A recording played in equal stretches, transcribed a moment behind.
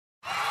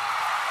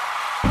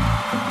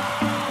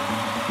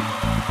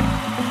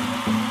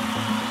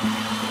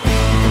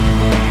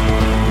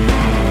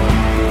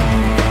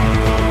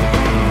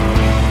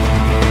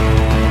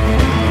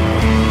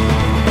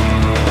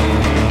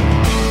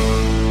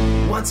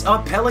What's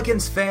up,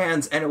 Pelicans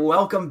fans, and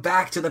welcome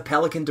back to the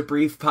Pelican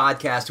Debrief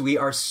podcast. We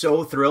are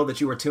so thrilled that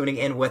you are tuning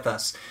in with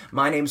us.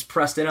 My name's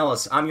Preston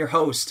Ellis. I'm your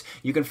host.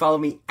 You can follow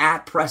me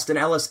at Preston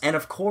Ellis, and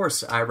of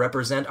course, I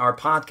represent our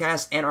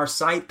podcast and our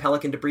site,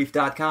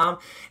 PelicanDebrief.com,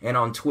 and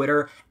on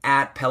Twitter,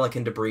 at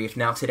Pelican Debrief.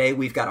 Now, today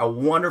we've got a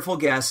wonderful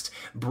guest,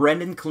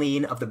 Brendan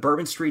Clean of the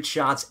Bourbon Street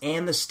Shots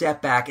and the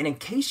Step Back. And in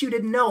case you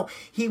didn't know,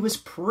 he was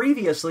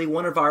previously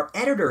one of our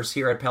editors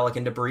here at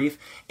Pelican Debrief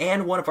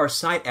and one of our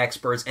site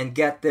experts. And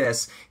get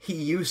this, he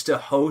used to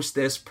host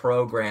this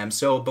program.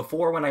 So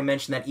before, when I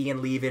mentioned that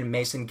Ian Levy and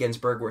Mason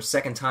Ginsberg were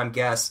second-time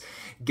guests,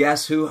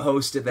 guess who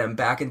hosted them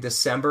back in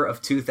December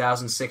of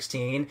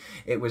 2016?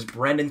 It was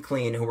Brendan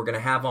Clean, who we're going to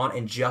have on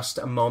in just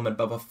a moment.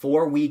 But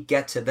before we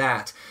get to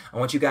that, I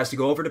want you guys to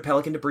go over to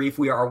Pelican Debrief.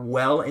 We are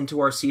well into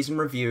our season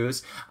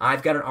reviews.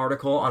 I've got an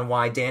article on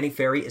why Danny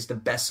Ferry is the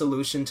best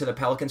solution to the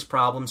Pelicans'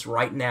 problems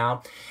right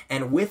now.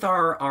 And with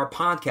our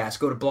podcast,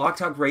 go to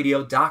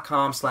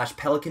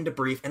blogtalkradio.com/Pelican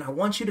Debrief, and I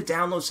want you to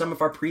download some of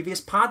our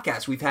previous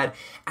podcasts. We've had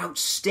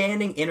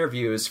outstanding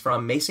interviews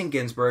from Mason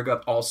Ginsberg,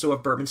 also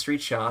of Bourbon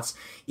Street Shots,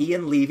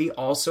 Ian Levy,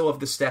 also of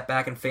the Step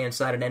Back and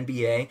Fanside and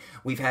NBA.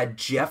 We've had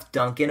Jeff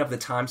Duncan of the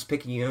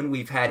Times-Picayune.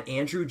 We've had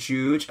Andrew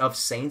Juge of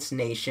Saints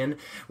Nation.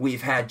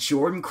 We've had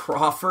Jordan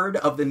Crawford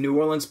of the New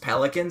Orleans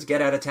Pelicans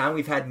get out of town.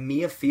 We've had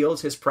Mia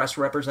Fields, his press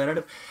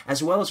representative,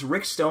 as well as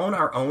Rick Stone,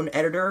 our own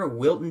editor,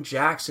 Wilton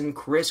Jackson,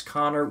 Chris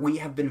Connor. We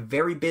have been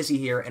very busy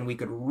here, and we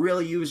could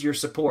really use your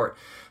support.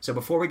 So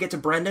before we get to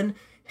Brendan,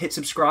 hit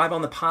subscribe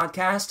on the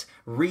podcast,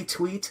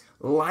 retweet,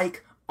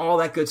 like, all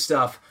that good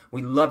stuff.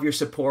 We love your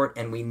support,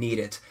 and we need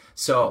it.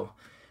 So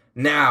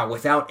now,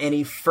 without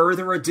any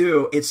further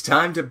ado, it's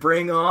time to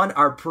bring on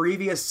our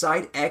previous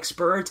site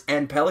expert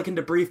and Pelican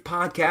Debrief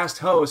podcast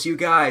host. You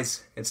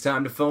guys, it's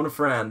time to phone a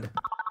friend.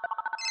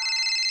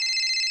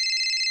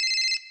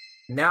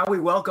 Now we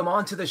welcome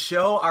onto the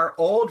show our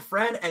old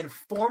friend and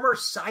former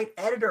site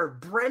editor,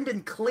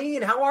 Brendan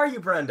Clean. How are you,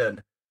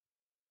 Brendan?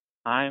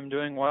 I'm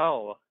doing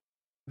well.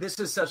 This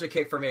is such a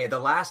kick for me. The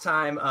last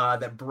time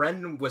that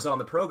Brendan was on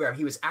the program,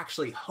 he was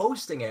actually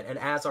hosting it. And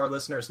as our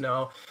listeners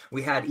know,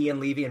 we had Ian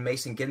Levy and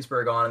Mason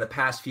Ginsberg on in the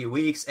past few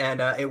weeks. And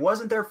it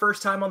wasn't their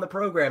first time on the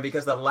program,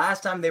 because the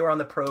last time they were on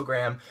the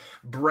program,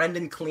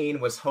 Brendan Clean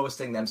was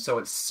hosting them. So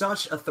it's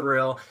such a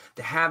thrill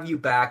to have you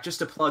back. Just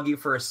to plug you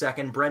for a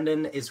second,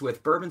 Brendan is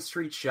with Bourbon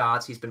Street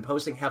Shots. He's been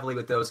posting heavily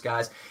with those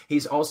guys.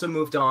 He's also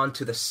moved on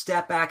to the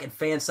Step Back and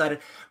Fanside.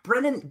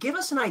 Brendan, give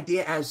us an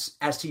idea as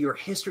to your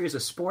history as a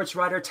sports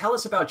writer. Tell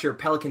us about your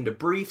Pelican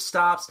Debrief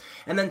stops,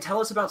 and then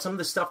tell us about some of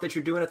the stuff that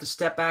you're doing at the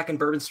Step Back and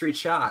Bourbon Street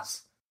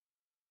Shots.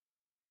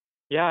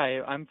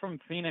 Yeah, I'm from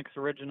Phoenix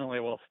originally,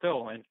 well,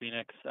 still in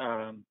Phoenix.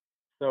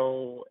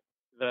 So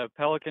the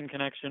Pelican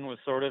connection was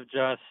sort of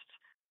just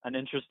an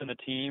interest in the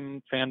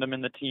team, fandom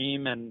in the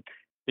team, and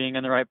being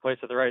in the right place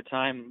at the right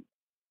time.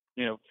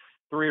 3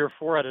 or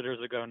 4 editors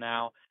ago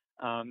now,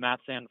 Matt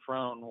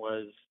Sanfrone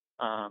was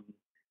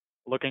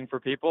looking for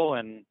people,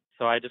 and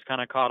so I just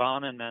kind of caught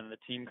on, and then the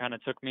team kind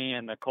of took me,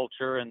 and the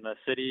culture and the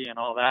city and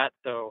all that.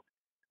 So,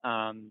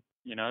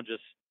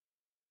 just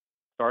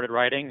started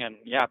writing, and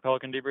yeah,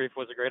 Pelican Debrief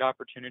was a great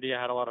opportunity. I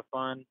had a lot of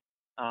fun.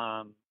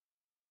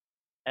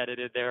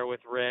 Edited there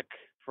with Rick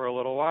for a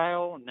little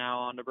while, now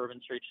on to Bourbon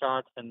Street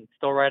Shots, and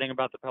still writing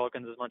about the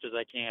Pelicans as much as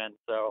I can.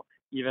 So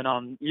even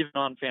on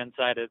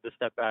Fansided, the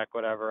Step Back,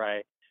 whatever,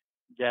 I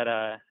get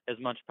as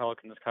much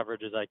Pelicans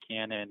coverage as I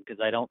can in, because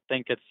I don't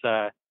think it's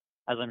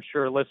as I'm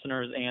sure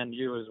listeners and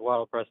you as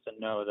well, Preston,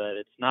 know, that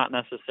it's not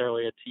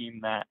necessarily a team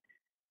that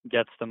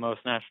gets the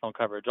most national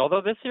coverage.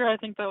 Although this year I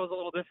think that was a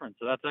little different,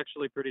 so that's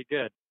actually pretty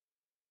good.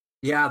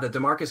 Yeah, the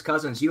DeMarcus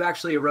Cousins. You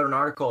actually wrote an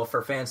article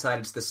for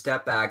Fansided's The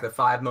Step Back, the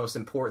 5 most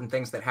important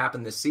things that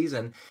happened this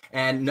season.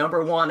 And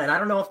number one, and I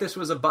don't know if this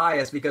was a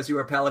bias because you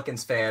were a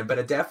Pelicans fan, but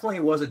it definitely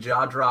was a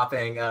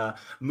jaw-dropping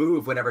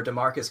move whenever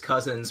DeMarcus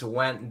Cousins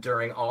went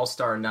during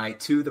All-Star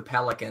Night to the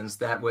Pelicans.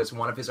 That was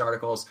one of his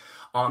articles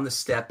on The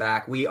Step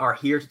Back. We are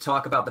here to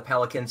talk about the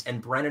Pelicans,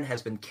 and Brendan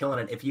has been killing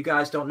it. If you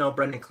guys don't know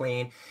Brendan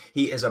Clean,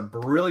 he is a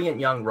brilliant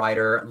young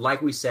writer.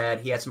 Like we said,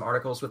 he had some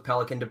articles with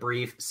Pelican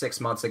Debrief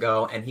 6 months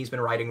ago, and he's been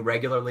writing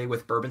regularly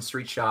with Bourbon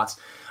Street Shots.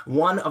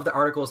 One of the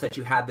articles that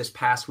you had this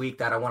past week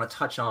that I want to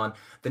touch on,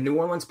 the New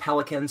Orleans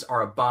Pelicans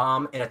are a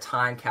bomb in a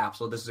time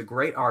capsule. This is a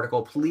great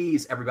article.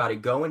 Please, everybody,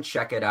 go and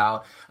check it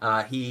out.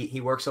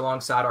 He works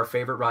alongside our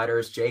favorite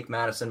writers, Jake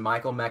Madison,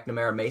 Michael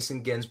McNamara,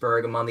 Mason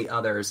Ginsberg, among the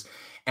others.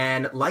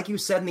 And like you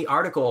said in the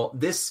article,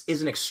 this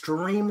is an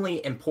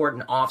extremely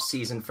important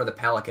offseason for the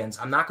Pelicans.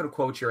 I'm not going to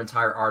quote your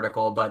entire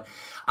article, but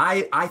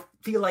I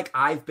feel like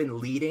I've been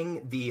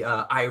leading the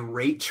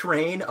irate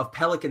train of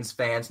Pelicans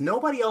fans.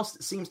 Nobody else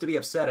seems to be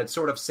upset. It's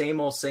sort of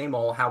same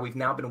old, how we've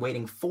now been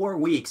waiting 4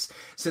 weeks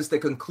since the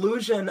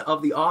conclusion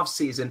of the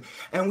offseason,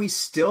 and we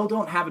still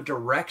don't have a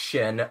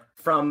direction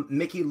from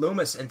Mickey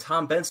Loomis and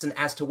Tom Benson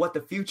as to what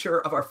the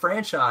future of our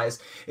franchise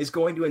is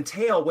going to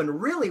entail, when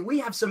really we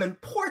have some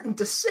important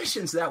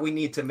decisions that we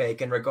need to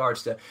make in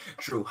regards to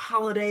Drew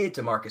Holiday,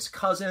 DeMarcus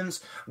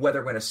Cousins, whether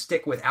we're going to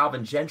stick with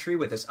Alvin Gentry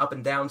with this up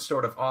and down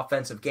sort of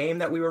offensive game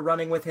that we were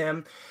running with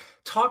him.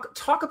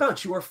 Talk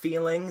about your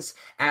feelings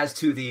as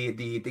to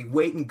the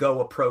wait and go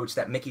approach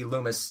that Mickey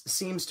Loomis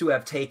seems to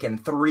have taken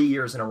 3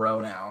 years in a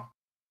row now.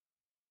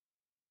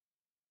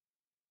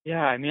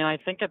 Yeah, I mean, I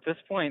think at this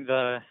point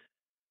the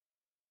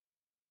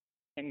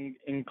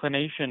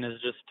inclination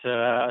is just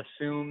to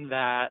assume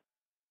that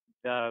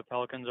the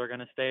Pelicans are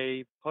going to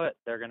stay put.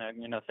 They're going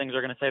to, things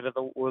are going to stay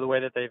the way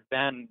that they've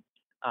been.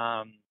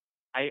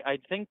 I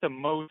think the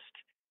most,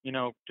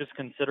 just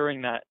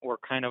considering that we're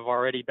kind of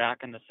already back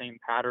in the same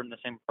pattern, the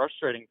same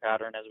frustrating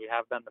pattern as we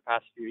have been the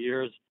past few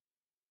years,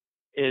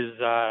 is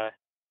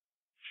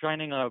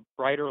shining a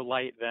brighter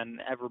light than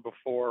ever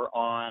before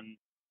on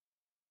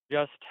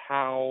just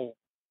how,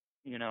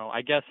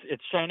 I guess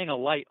it's shining a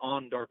light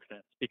on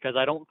darkness, because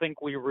I don't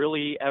think we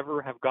really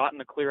ever have gotten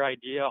a clear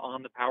idea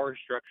on the power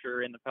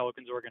structure in the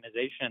Pelicans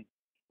organization.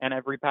 And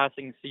every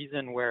passing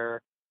season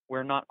where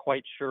we're not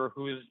quite sure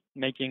who's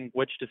making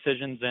which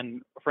decisions,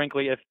 and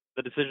frankly, if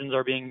the decisions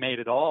are being made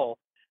at all,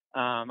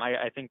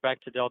 I think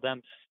back to Dell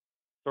Demps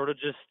sort of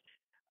just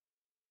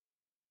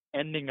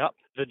ending up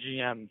the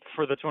GM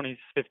for the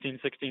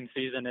 2015-16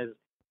 season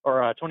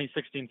or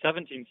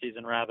 2016-17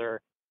 season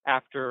rather,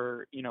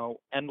 after,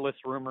 endless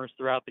rumors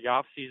throughout the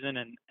off season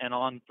and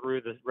on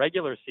through the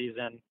regular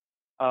season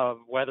of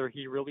whether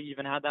he really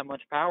even had that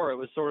much power. It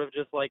was sort of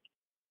just like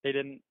they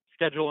didn't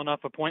schedule enough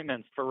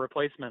appointments for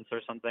replacements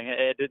or something.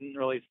 It didn't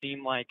really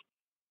seem like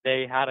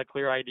they had a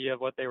clear idea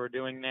of what they were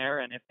doing there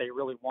and if they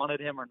really wanted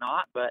him or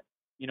not. But,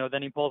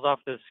 then he pulls off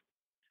this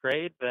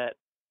trade that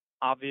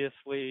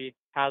obviously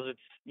has its,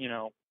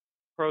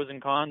 pros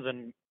and cons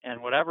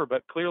and whatever,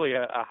 but clearly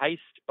a heist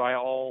by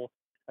all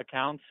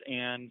accounts.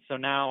 And so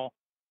now,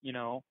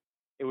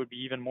 it would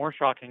be even more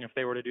shocking if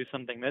they were to do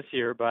something this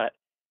year. But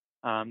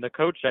the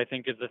coach, I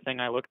think, is the thing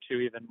I look to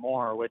even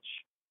more, which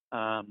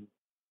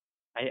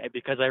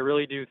because I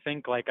really do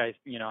think, like I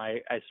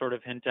sort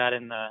of hint at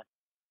in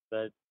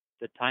the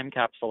time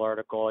capsule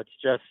article, it's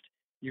just,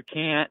 you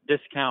can't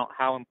discount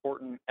how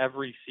important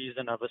every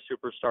season of a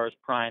superstar's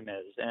prime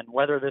is. And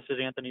whether this is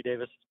Anthony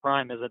Davis's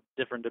prime is a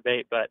different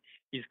debate, but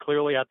he's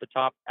clearly at the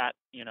top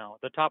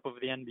the top of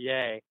the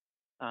NBA,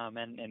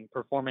 and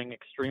performing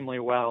extremely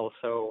well.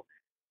 So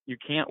you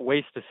can't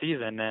waste a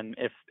season. And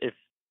if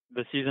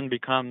the season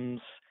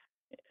becomes,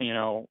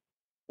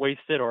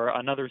 wasted, or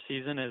another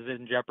season is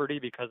in jeopardy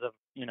because of,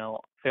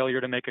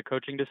 failure to make a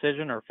coaching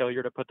decision or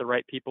failure to put the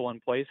right people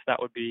in place,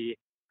 that would be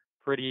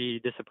pretty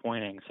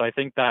disappointing. So I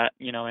think that,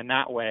 in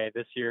that way,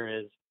 this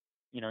year is,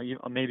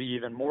 maybe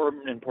even more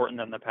important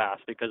than the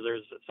past, because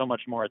there's so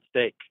much more at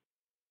stake.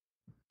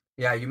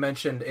 Yeah, you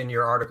mentioned in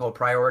your article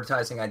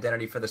prioritizing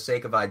identity for the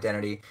sake of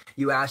identity.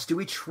 You asked, do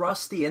we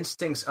trust the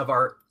instincts of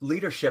our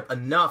leadership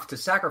enough to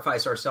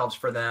sacrifice ourselves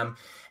for them?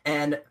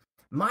 And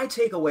my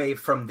takeaway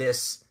from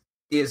this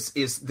is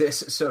this,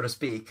 so to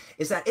speak,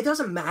 is that it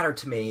doesn't matter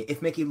to me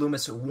if Mickey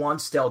Loomis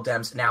wants Dell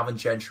Demps and Alvin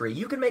Gentry.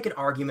 You can make an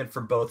argument for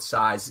both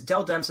sides.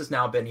 Dell Demps has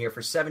now been here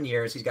for 7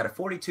 years. He's got a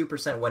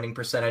 42% winning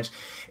percentage.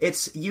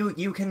 It's you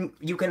can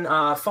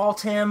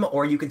fault him,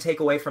 or you can take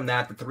away from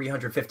that the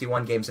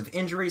 351 games of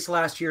injuries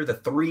last year, the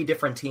 3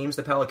 different teams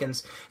the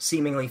Pelicans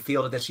seemingly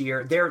fielded this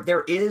year.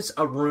 There is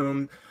a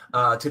room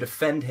to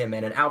defend him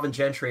in. And Alvin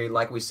Gentry,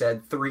 like we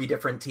said, 3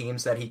 different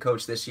teams that he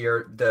coached this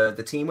year.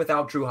 The team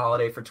without Drew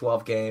Holiday for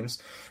 12 games.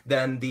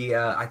 Then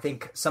I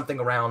think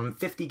something around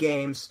 50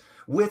 games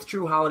with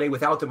Drew Holiday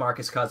without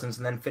DeMarcus Cousins,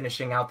 and then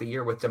finishing out the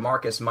year with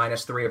DeMarcus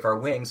minus 3 of our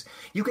wings.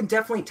 You can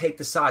definitely take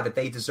the side that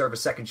they deserve a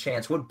second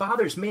chance. What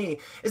bothers me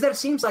is that it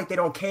seems like they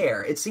don't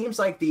care. It seems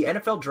like the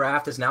NFL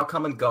draft has now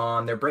come and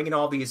gone. They're bringing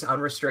all these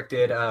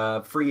unrestricted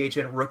free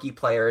agent rookie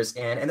players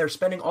in, and they're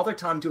spending all their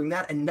time doing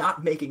that and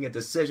not making a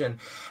decision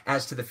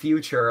as to the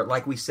future.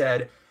 Like we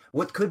said,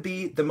 what could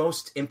be the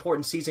most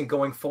important season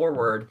going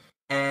forward.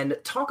 And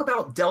talk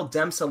about Dell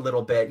Demps a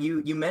little bit.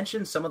 You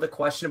mentioned some of the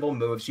questionable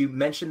moves. You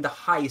mentioned the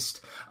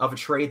heist of a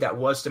trade that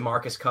was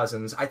DeMarcus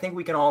Cousins. I think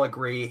we can all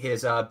agree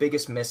his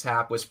biggest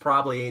mishap was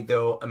probably the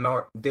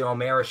Omer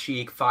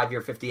Asik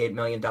 5-year, $58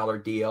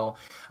 million deal.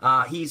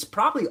 He's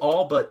probably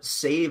all but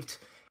saved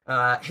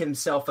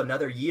himself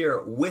another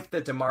year with the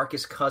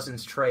DeMarcus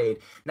Cousins trade.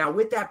 Now,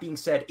 with that being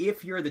said,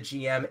 if you're the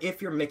GM, if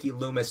you're Mickey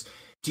Loomis,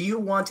 do you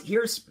want...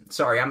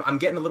 Sorry, I'm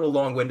getting a little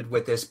long-winded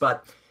with this,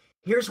 but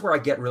here's where I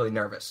get really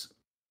nervous.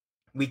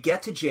 We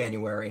get to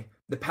January,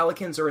 the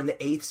Pelicans are in the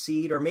 8th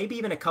seed, or maybe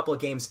even a couple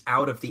of games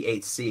out of the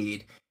 8th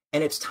seed,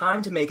 and it's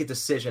time to make a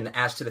decision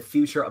as to the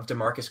future of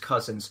DeMarcus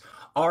Cousins.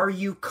 Are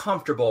you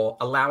comfortable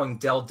allowing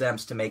Dell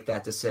Demps to make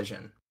that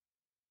decision?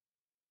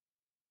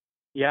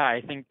 Yeah, I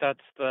think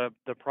that's the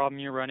problem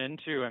you run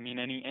into. I mean,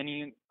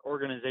 any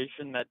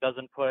organization that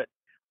doesn't put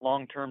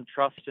long-term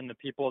trust in the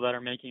people that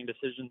are making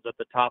decisions at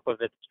the top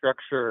of its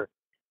structure,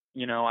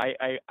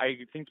 I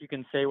think you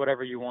can say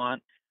whatever you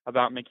want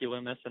about Mickey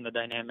Loomis and the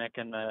dynamic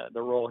and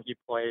the role he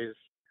plays.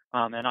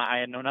 And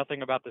I know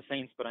nothing about the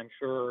Saints, but I'm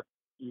sure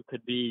you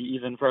could be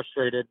even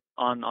frustrated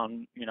on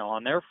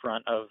on their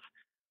front of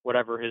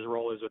whatever his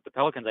role is with the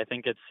Pelicans. I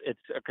think it's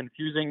a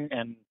confusing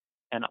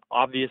and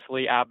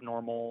obviously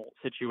abnormal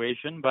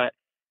situation, but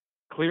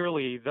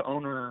clearly the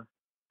owner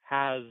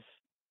has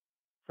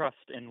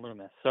trust in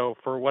Loomis. So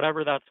for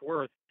whatever that's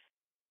worth,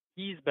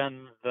 he's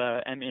been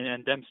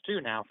and Demps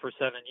too now for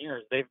 7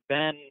 years. They've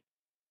been,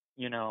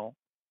 you know,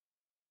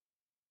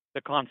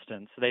 the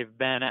constants. They've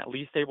been at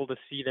least able to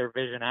see their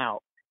vision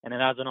out. And it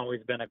hasn't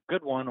always been a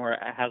good one, or it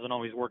hasn't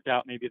always worked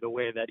out maybe the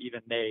way that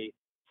even they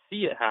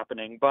see it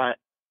happening. But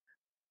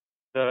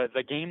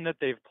the game that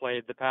they've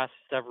played the past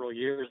several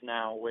years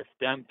now with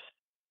Demps,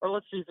 or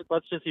let's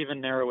just even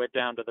narrow it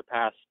down to the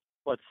past,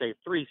 let's say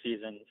 3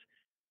 seasons.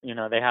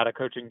 They had a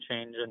coaching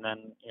change and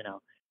then,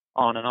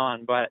 on and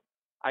on. But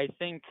I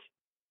think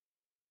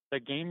the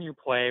game you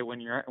play when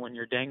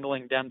you're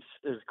dangling Demps'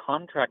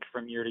 contract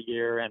from year to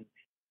year and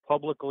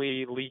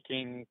publicly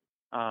leaking,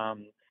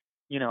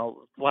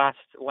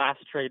 last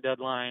trade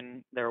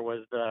deadline there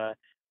was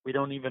we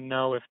don't even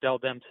know if Dell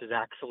Demps is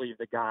actually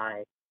the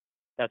guy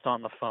that's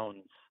on the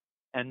phones.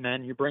 And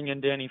then you bring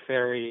in Danny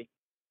Ferry,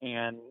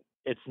 and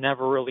it's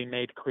never really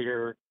made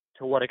clear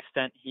to what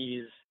extent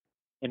he's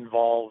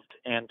involved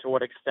and to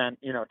what extent,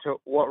 to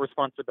what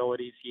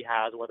responsibilities he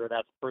has, whether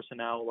that's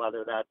personnel,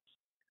 whether that's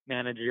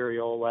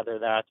managerial, whether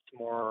that's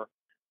more,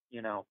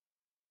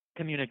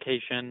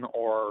 communication,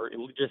 or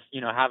just,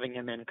 having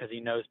him in because he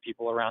knows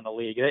people around the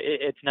league.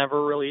 It's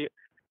never really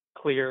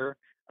clear.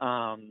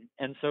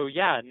 And so,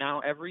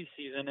 now every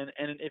season, and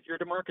if you're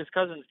DeMarcus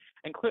Cousins,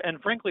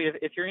 and frankly,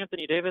 if you're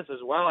Anthony Davis as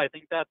well, I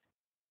think that's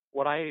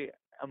what I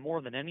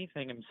more than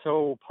anything am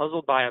so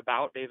puzzled by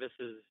about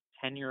Davis's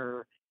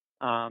tenure,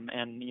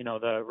 and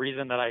the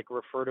reason that I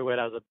refer to it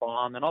as a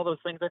bomb and all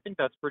those things. I think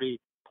that's pretty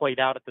played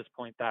out at this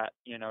point, that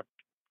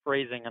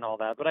phrasing and all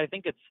that. But I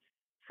think it's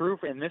true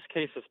in this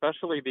case,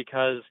 especially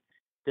because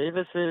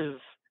Davis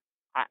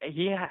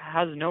he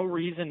has no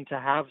reason to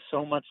have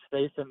so much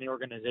faith in the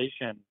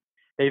organization.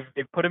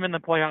 They've put him in the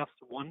playoffs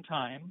one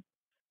time.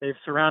 They've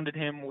surrounded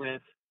him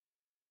with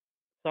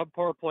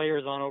subpar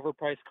players on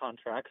overpriced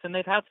contracts, and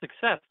they've had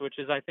success, which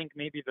is, I think,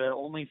 maybe the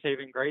only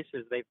saving grace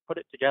is they've put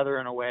it together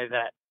in a way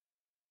that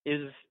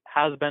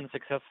has been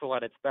successful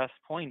at its best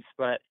points.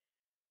 But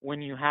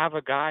when you have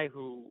a guy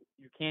who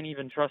you can't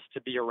even trust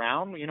to be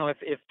around,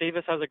 if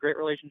Davis has a great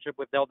relationship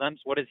with Dell Demps,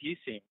 what is he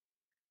seeing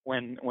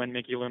when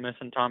Mickey Loomis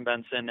and Tom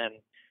Benson and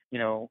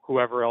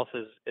whoever else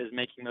is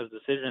making those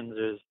decisions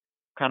is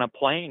kind of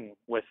playing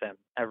with him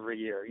every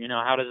year?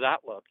 How does that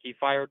look? They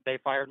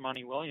fired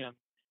Monty Williams.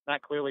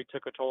 That clearly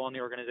took a toll on the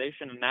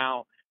organization, and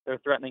now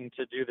they're threatening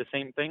to do the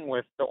same thing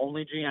with the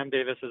only GM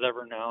Davis has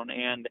ever known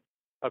and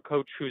a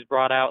coach who's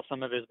brought out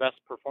some of his best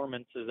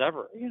performances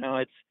ever.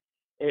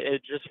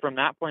 It just from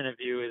that point of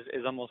view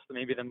is almost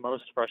maybe the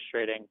most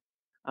frustrating,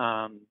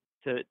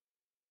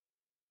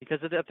 because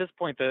at this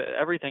point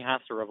everything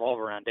has to revolve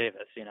around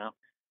Davis.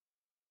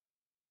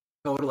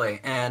 Totally.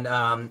 And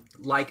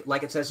like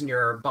it says in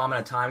your bomb in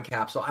a time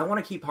capsule, I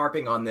want to keep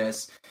harping on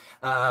this.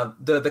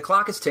 The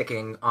clock is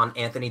ticking on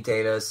Anthony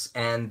Davis,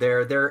 and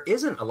there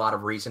isn't a lot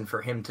of reason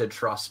for him to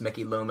trust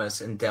Mickey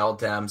Loomis and Dell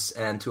Demps,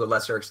 and to a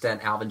lesser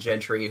extent Alvin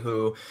Gentry,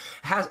 who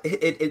has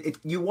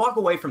you walk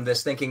away from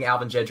this thinking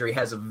Alvin Gentry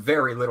has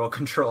very little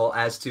control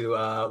as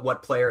to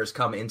what players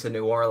come into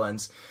New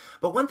Orleans.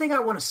 But one thing I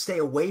want to stay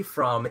away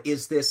from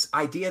is this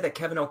idea that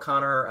Kevin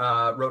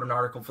O'Connor wrote an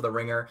article for The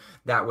Ringer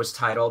that was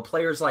titled,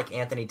 "Players like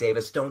Anthony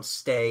Davis don't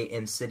stay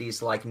in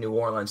cities like New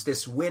Orleans."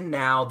 This win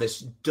now,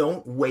 this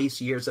don't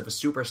waste years of a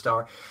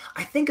superstar,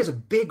 I think is a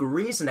big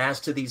reason as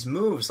to these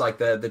moves, like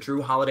the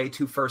Drew Holiday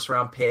 2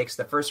 first-round picks,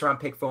 the first-round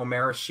pick for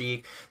Omer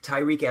Asik,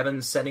 Tyreek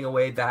Evans sending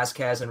away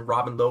Vasquez and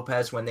Robin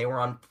Lopez when they were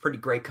on pretty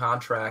great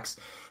contracts.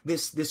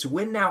 This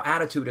win now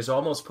attitude is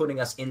almost putting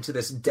us into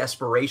this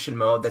desperation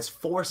mode that's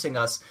forcing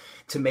us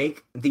to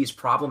make these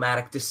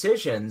problematic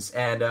decisions.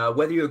 And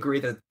whether you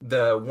agree that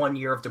the 1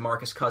 year of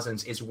DeMarcus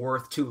Cousins is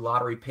worth 2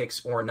 lottery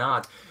picks or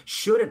not,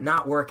 should it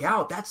not work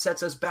out, that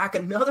sets us back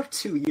another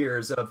 2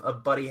 years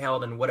of Buddy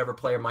Held and whatever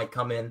player might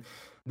come in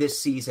this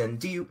season.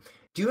 Do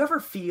you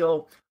ever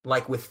feel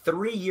like with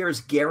 3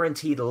 years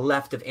guaranteed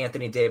left of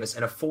Anthony Davis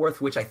and a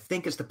fourth, which I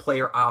think is the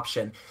player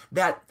option,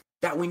 that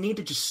we need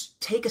to just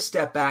take a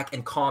step back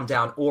and calm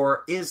down?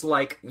 Or is,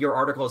 like your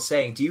article is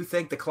saying, do you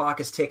think the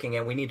clock is ticking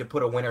and we need to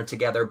put a winner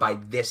together by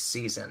this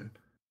season?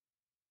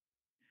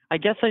 I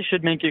guess I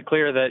should make it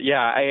clear that,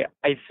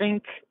 I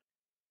think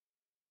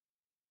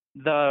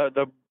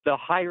the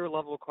higher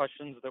level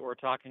questions that we're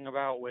talking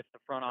about with the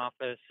front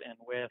office and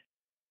with,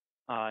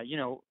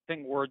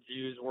 think words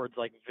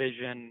like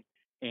vision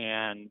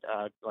and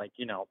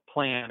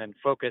plan and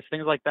focus,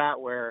 things like that,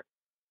 where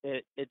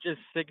it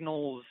just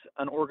signals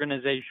an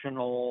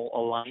organizational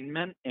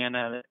alignment and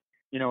a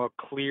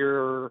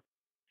clear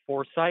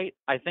foresight.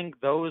 I think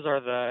those are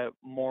the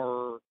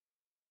more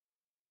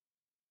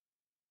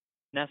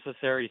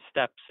necessary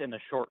steps in the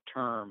short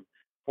term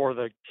for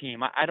the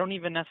team. I don't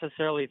even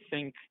necessarily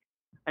think,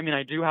 I mean,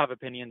 I do have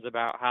opinions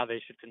about how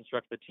they should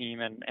construct the team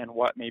and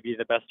what maybe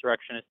the best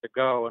direction is to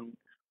go, and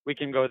we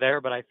can go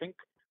there. But I think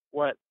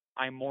what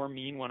I more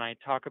mean when I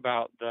talk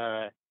about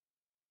the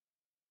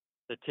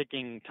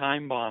ticking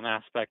time bomb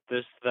aspect,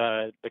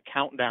 the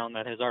countdown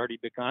that has already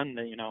begun,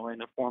 in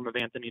the form of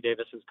Anthony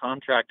Davis's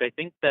contract. I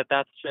think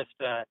that's just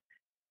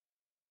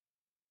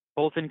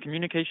both in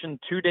communication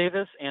to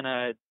Davis and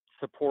a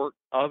support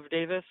of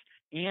Davis,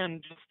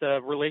 and just a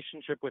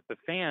relationship with the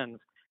fans.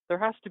 There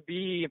has to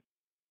be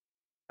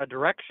a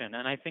direction,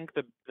 and I think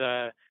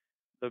the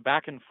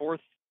back and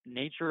forth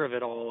nature of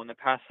it all in the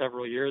past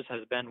several years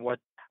has been what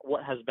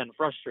has been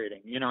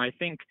frustrating. I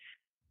think.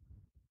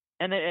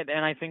 And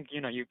I think,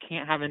 you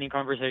can't have any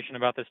conversation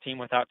about this team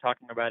without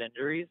talking about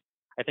injuries.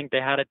 I think they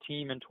had a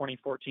team in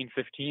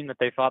 2014-15 that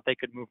they thought they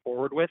could move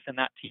forward with, and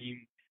that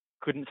team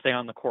couldn't stay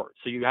on the court.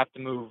 So you have to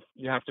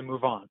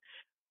move on.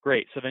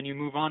 Great. So then you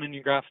move on and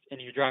you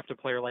draft a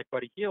player like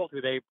Buddy Hield,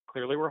 who they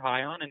clearly were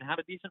high on and had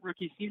a decent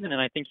rookie season. And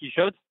I think he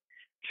showed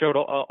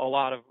a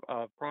lot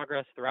of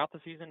progress throughout the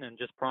season and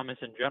just promise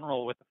in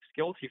general with the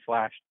skills he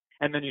flashed.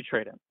 And then you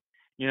trade him,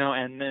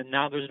 and then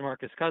now there's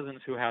DeMarcus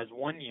Cousins, who has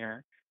 1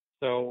 year.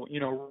 So,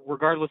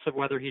 regardless of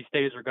whether he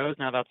stays or goes,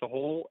 now that's a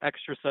whole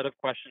extra set of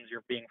questions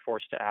you're being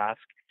forced to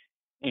ask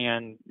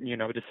and,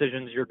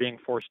 decisions you're being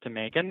forced to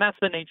make. And that's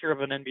the nature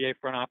of an NBA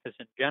front office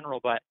in general.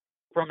 But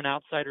from an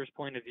outsider's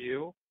point of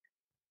view,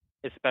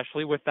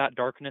 especially with that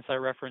darkness I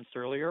referenced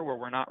earlier, where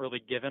we're not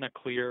really given a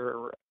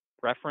clear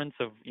reference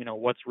of,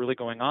 what's really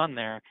going on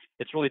there,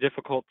 it's really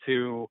difficult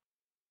to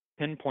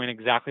pinpoint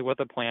exactly what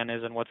the plan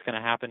is and what's going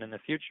to happen in the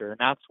future. And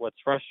that's what's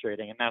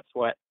frustrating. And that's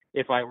what,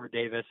 if I were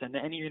Davis, and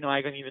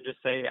I can even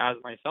just say as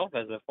myself,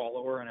 as a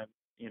follower and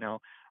a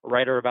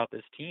writer about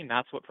this team,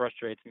 that's what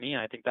frustrates me.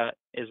 And I think that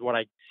is what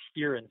I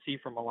hear and see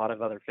from a lot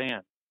of other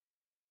fans.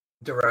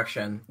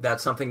 Direction.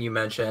 That's something you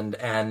mentioned,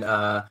 and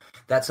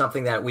that's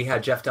something that we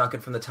had Jeff Duncan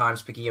from the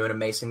Times-Picayune and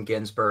Mason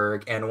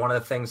Ginsberg, and one of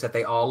the things that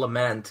they all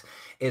lament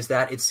is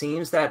that it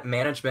seems that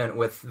management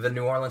with the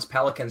New Orleans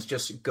Pelicans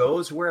just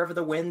goes wherever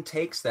the wind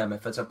takes them.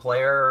 If it's a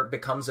player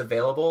becomes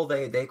available,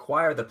 they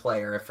acquire the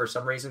player. If for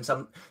some reason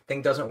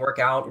something doesn't work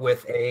out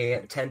with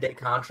a 10-day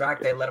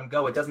contract, they let him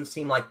go. It doesn't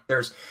seem like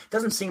there's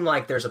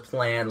a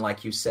plan,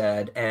 like you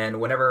said.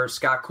 And whenever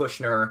Scott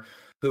Kushner,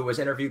 who was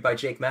interviewed by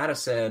Jake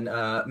Madison,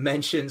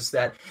 mentions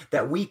that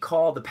we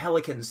call the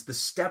Pelicans the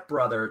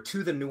stepbrother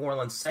to the New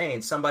Orleans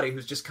Saints, somebody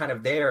who's just kind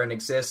of there and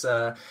exists,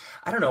 I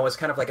don't know, it's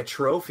kind of like a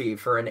trophy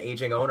for an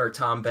aging owner,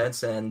 Tom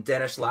Benson.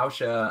 Dennis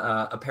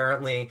Lauscha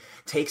apparently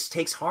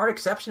takes hard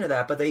exception to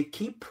that, but they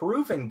keep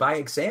proving by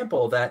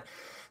example that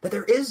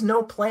there is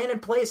no plan in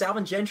place.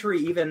 Alvin Gentry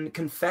even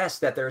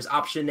confessed that there's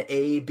option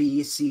A,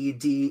 B, C,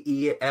 D,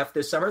 E, F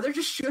this summer. There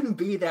just shouldn't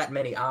be that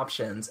many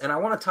options. And I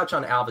want to touch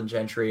on Alvin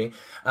Gentry.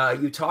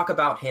 You talk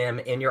about him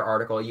in your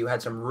article. You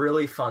had some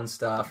really fun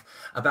stuff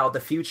about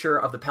the future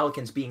of the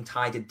Pelicans being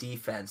tied to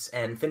defense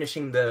and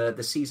finishing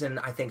the season,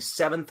 I think,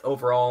 7th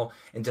overall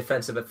in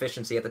defensive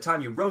efficiency. At the time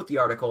you wrote the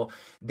article,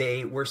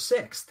 they were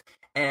 6th.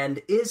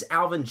 And is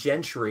Alvin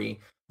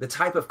Gentry the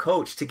type of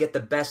coach to get the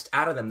best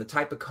out of them, the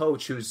type of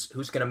coach who's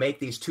going to make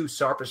these two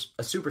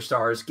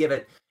superstars give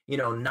it,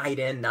 night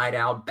in, night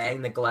out,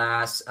 bang the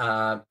glass,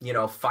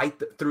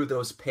 fight through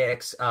those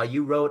picks?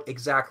 You wrote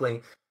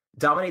exactly,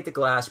 dominate the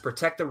glass,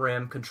 protect the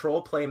rim,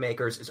 control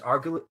playmakers is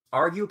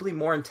arguably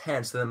more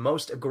intense than the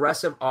most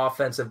aggressive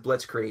offensive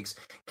blitzkriegs.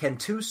 Can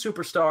two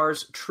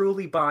superstars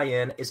truly buy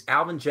in? Is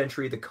Alvin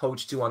Gentry the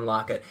coach to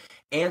unlock it?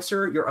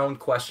 Answer your own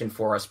question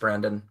for us,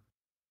 Brandon.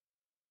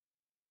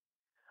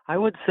 I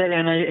would say,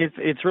 and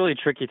it's really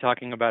tricky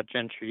talking about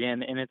Gentry,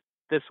 and it's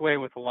this way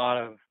with a lot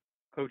of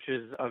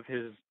coaches of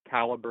his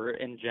caliber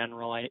in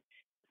general.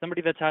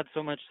 Somebody that's had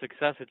so much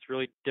success, it's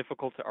really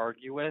difficult to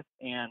argue with.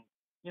 And,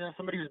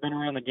 somebody who's been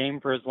around the game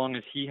for as long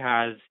as he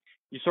has,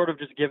 you sort of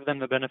just give them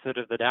the benefit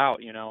of the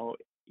doubt.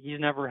 He's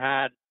never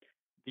had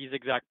these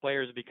exact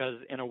players because,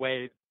 in a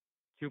way,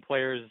 two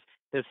players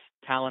this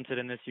talented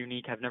and this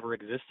unique have never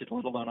existed,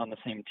 let alone on the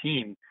same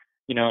team.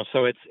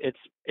 So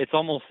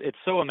it's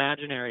so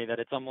imaginary that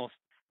it's almost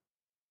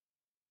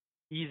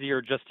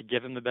easier just to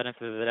give him the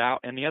benefit of the doubt.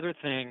 And the other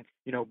thing,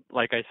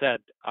 like I said,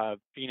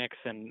 Phoenix,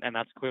 and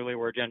that's clearly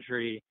where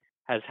Gentry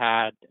has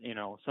had,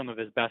 some of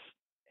his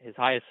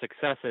highest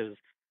successes.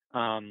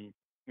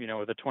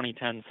 The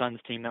 2010 Suns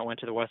team that went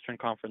to the Western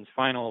Conference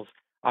Finals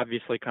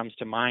obviously comes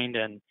to mind.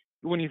 And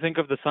when you think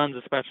of the Suns,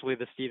 especially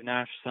the Steve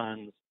Nash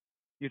Suns,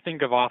 you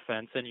think of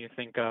offense and you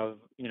think of,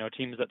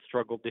 teams that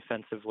struggled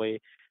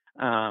defensively.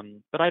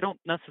 But I don't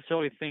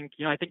necessarily think,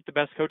 I think the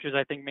best coaches,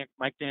 I think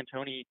Mike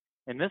D'Antoni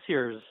in this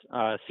year's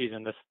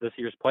season, this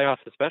year's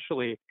playoffs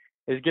especially,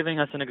 is giving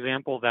us an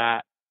example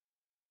that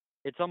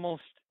it's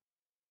almost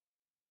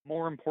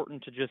more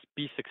important to just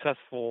be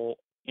successful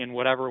in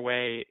whatever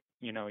way,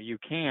 you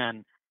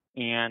can.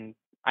 And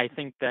I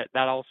think that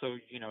also,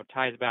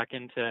 ties back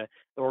into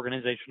the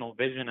organizational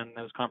vision and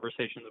those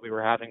conversations we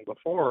were having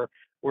before,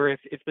 where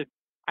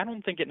I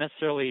don't think it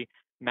necessarily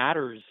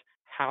matters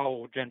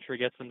how Gentry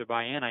gets them to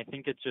buy in. I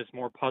think it's just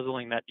more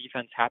puzzling that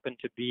defense happened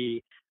to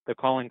be the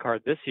calling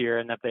card this year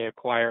and that they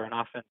acquire an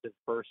offensive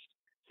first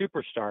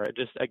superstar. It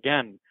just,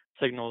 again,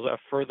 signals a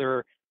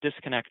further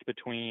disconnect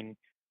between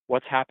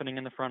what's happening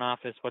in the front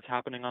office, what's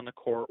happening on the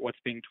court, what's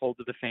being told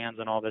to the fans,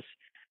 and all this.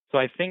 So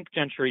I think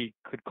Gentry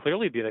could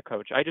clearly be the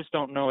coach. I just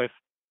don't know if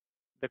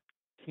the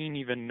team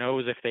even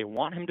knows if they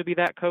want him to be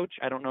that coach.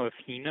 I don't know if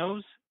he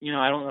knows.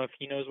 I don't know if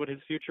he knows what his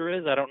future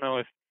is. I don't know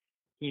if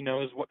he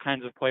knows what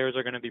kinds of players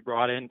are going to be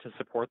brought in to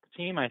support the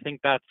team. I think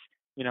that's,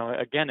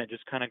 again, it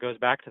just kind of goes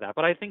back to that.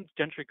 But I think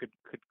Gentry could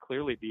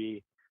clearly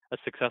be a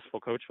successful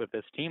coach with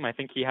this team. I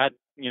think he had,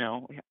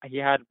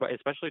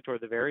 especially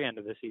toward the very end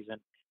of the season,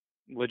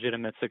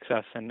 legitimate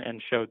success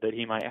and showed that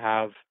he might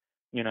have,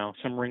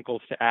 some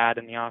wrinkles to add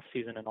in the off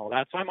season and all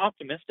that. So I'm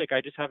optimistic.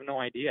 I just have no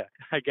idea.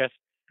 I guess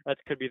that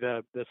could be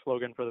the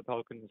slogan for the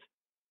Pelicans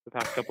the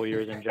past couple of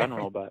years in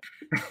general, but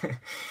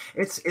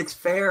it's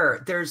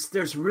fair.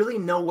 There's really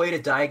no way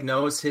to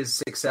diagnose his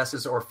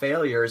successes or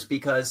failures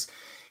because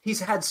he's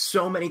had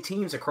so many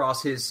teams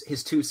across his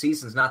 2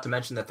 seasons, not to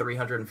mention the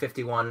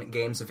 351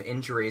 games of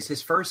injuries.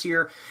 His first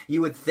year,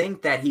 you would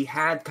think that he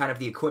had kind of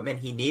the equipment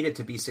he needed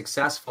to be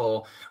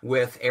successful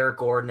with Eric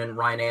Gordon and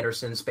Ryan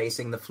Anderson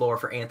spacing the floor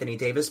for Anthony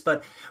Davis,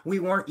 but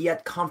we weren't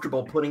yet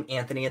comfortable putting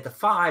Anthony at the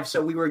 5,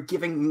 so we were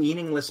giving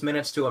meaningless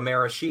minutes to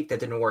Amara Sheik that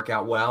didn't work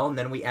out well, and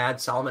then we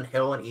add Solomon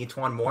Hill and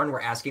Etuan Moore, and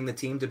we're asking the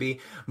team to be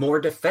more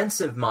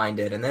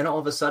defensive-minded, and then all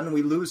of a sudden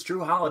we lose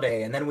Drew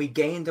Holiday, and then we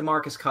gain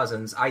DeMarcus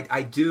Cousins.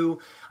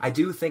 I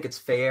do think it's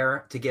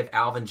fair to give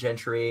Alvin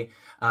Gentry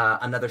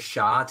another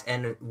shot.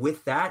 And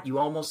with that, you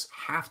almost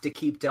have to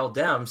keep Dell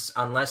Demps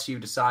unless you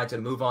decide to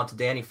move on to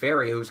Danny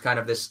Ferry, who's kind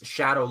of this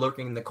shadow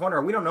lurking in the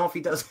corner. We don't know if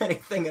he does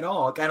anything at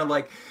all. Kind of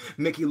like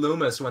Mickey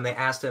Loomis when they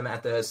asked him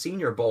at the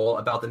Senior Bowl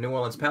about the New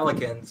Orleans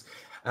Pelicans.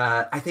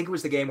 I think it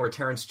was the game where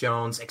Terrence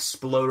Jones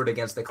exploded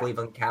against the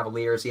Cleveland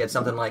Cavaliers. He had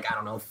something like,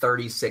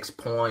 36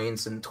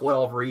 points and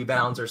 12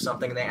 rebounds or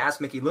something. And they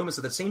asked Mickey Loomis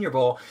at the Senior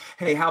Bowl,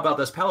 hey, how about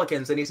those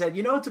Pelicans? And he said,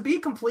 to be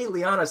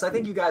completely honest, I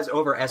think you guys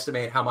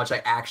overestimate how much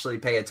I actually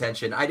pay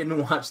attention. I didn't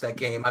watch that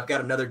game. I've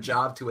got another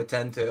job to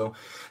attend to.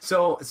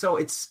 So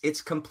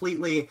it's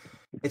completely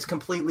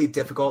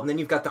difficult. And then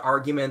you've got the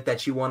argument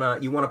that you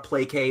wanna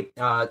placate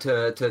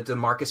to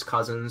DeMarcus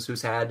Cousins,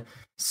 who's had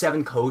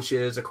 7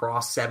 coaches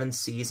across 7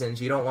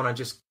 seasons. You don't want to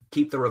just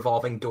keep the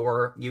revolving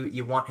door.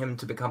 You want him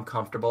to become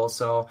comfortable.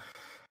 So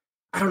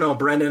I don't know,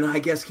 Brendan. I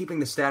guess keeping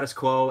the status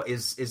quo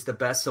is the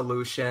best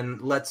solution.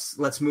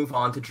 Let's move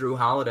on to Drew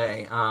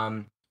Holiday.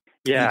 I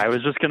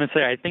was just gonna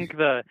say, I think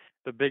the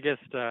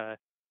biggest,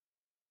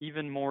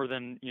 even more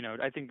than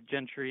I think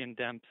Gentry and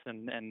Demps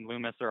and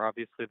Loomis are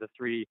obviously the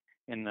 3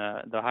 in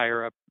the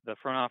higher up the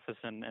front office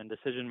and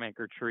decision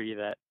maker tree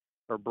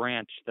or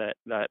branch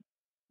that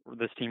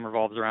this team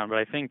revolves around. But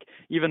I think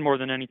even more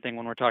than anything,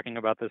 when we're talking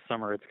about this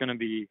summer, it's going to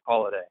be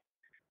Holiday.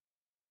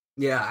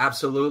 Yeah,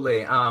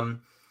 absolutely. I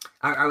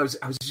was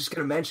just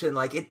going to mention,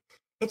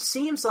 it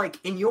seems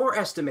like, in your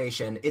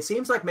estimation, it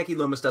seems like Mickey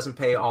Loomis doesn't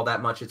pay all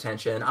that much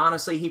attention.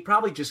 Honestly, he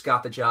probably just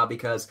got the job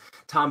because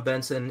Tom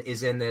Benson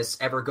is in this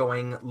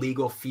ever-going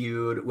legal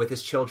feud with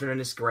his children and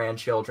his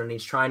grandchildren.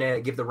 He's trying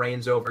to give the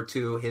reins over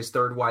to his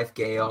third wife,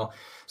 Gail.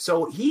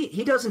 So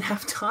he doesn't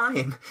have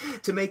time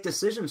to make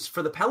decisions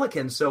for the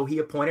Pelicans. So he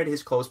appointed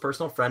his close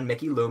personal friend,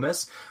 Mickey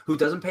Loomis, who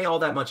doesn't pay all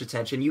that much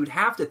attention. You'd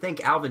have to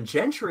think Alvin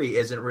Gentry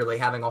isn't really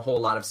having a whole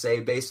lot of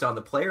say based on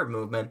the player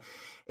movement.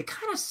 It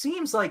kind of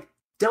seems like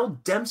Dell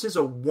Demps is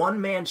a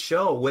one-man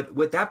show.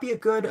 Would that be a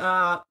good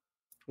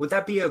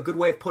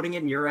way of putting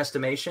it in your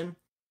estimation?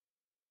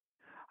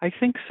 I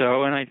think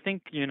so, and I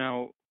think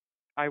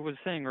I was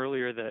saying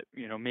earlier that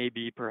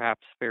maybe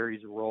perhaps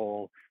Ferry's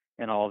role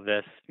in all of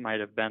this might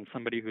have been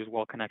somebody who's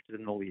well connected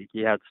in the league.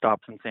 He had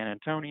stops in San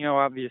Antonio,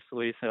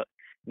 obviously, so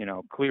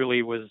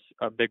clearly was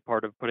a big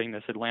part of putting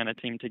this Atlanta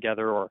team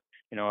together, or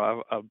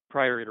a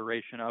prior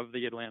iteration of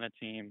the Atlanta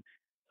team.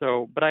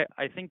 So, but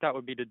I think that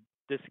would be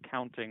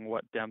discounting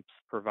what Demps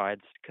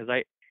provides, because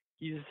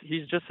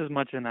he's just as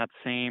much in that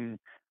same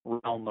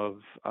realm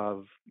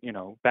of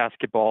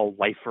basketball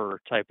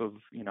lifer type of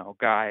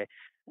guy.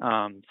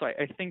 So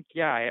I think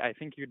I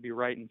think you'd be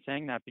right in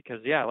saying that,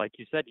 because like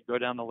you said, you go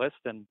down the list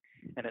and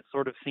it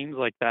sort of seems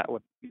like that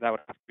would have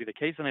to be the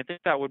case, and I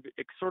think that would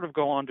sort of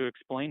go on to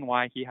explain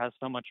why he has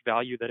so much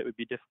value that it would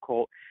be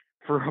difficult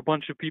for a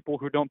bunch of people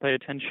who don't pay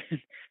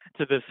attention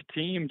to this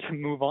team to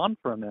move on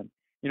from him.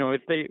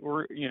 If they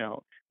were,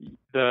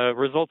 the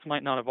results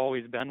might not have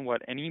always been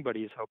what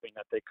anybody's hoping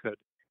that they could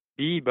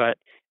be, but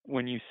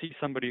when you see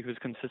somebody who's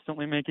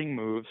consistently making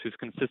moves, who's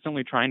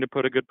consistently trying to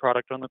put a good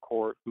product on the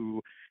court,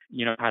 who,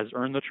 has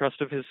earned the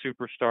trust of his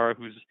superstar,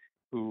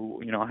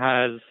 who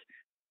has,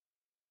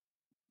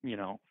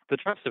 the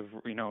trust of,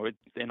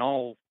 in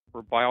all,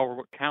 or by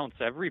all counts,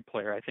 every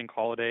player. I think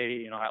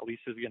Holiday, at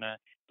least is going to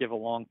give a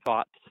long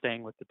thought to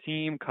staying with the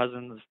team.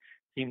 Cousins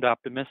seemed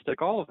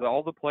optimistic. All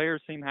the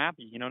players seem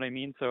happy. You know what I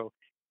mean? So,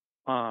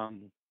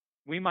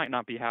 we might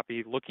not be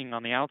happy looking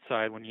on the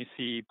outside when you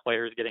see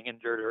players getting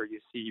injured, or you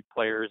see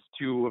players,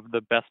 two of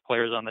the best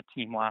players on the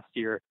team last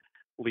year,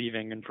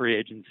 leaving in free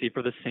agency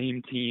for the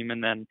same team,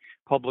 and then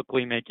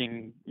publicly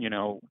making,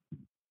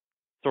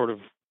 sort of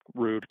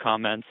rude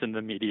comments in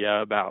the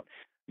media about,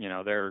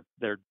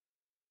 their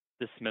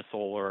dismissal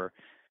or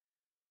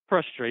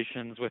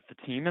frustrations with the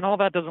team, and all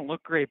that doesn't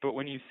look great. But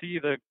when you see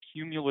the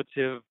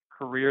cumulative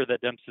career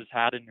that Demps has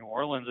had in New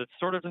Orleans, it's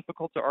sort of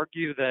difficult to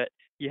argue that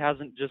he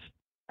hasn't just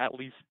at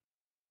least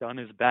done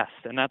his best.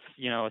 And that's,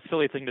 a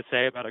silly thing to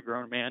say about a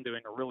grown man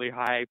doing a really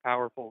high,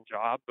 powerful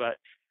job. But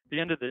at the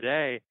end of the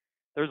day,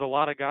 there's a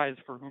lot of guys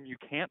for whom you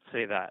can't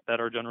say that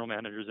are general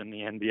managers in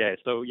the NBA.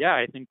 So yeah,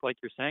 I think like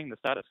you're saying, the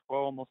status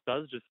quo almost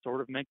does just sort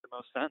of make the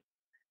most sense.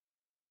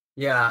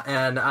 Yeah,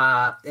 and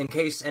in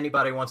case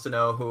anybody wants to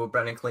know who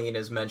Brendan Clean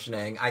is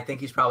mentioning, I think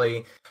he's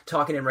probably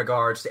talking in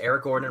regards to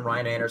Eric Gordon and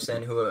Ryan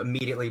Anderson, who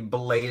immediately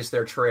blazed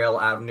their trail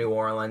out of New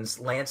Orleans.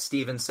 Lance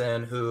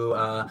Stevenson, who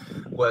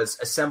was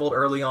assembled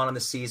early on in the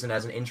season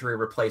as an injury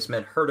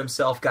replacement, hurt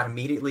himself, got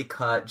immediately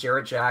cut.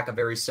 Jarrett Jack, a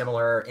very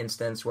similar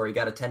instance where he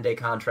got a 10-day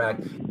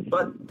contract.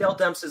 But Dell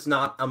Demps is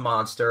not a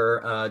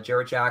monster.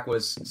 Jarrett Jack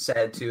was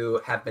said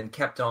to have been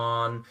kept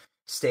on,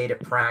 stayed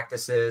at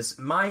practices.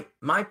 My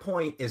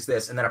point is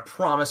this, and then I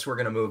promise we're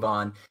going to move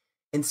on.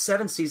 In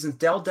 7 seasons,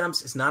 Dell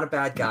Demps is not a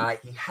bad guy.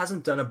 He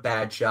hasn't done a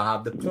bad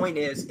job. The point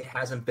is, it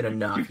hasn't been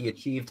enough. He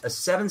achieved a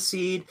 7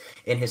 seed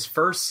in his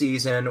first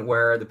season,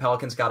 where the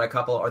Pelicans got a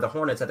couple, or the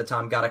Hornets at the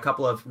time, got a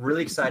couple of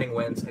really exciting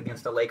wins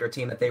against a Laker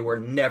team that they were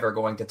never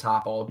going to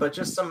topple, but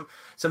just some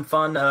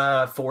fun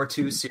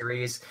 4-2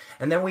 series.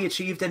 And then we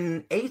achieved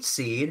an 8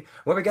 seed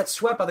where we got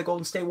swept by the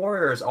Golden State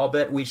Warriors,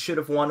 albeit we should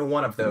have won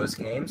one of those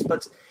games.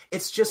 But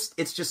it's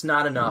just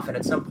not enough. And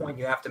at some point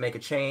you have to make a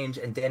change.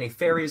 And Danny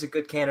Ferry is a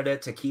good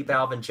candidate to keep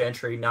Alvin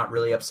Gentry, not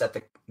really upset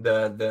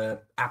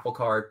the apple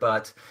cart.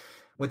 But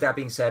with that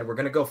being said, we're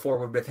going to go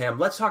forward with him.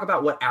 Let's talk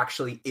about what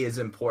actually is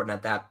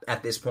important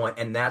at this point,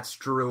 and that's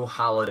Jrue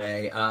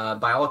Holiday.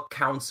 By all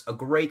accounts, a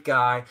great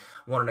guy.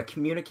 Won a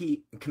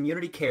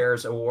Community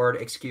Cares Award,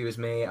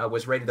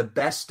 was rated the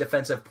best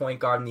defensive point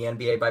guard in the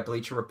NBA by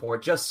Bleacher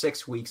Report just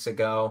 6 weeks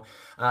ago.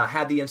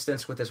 Had the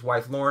instance with his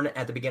wife Lauren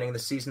at the beginning of the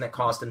season that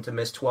caused him to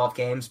miss 12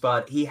 games,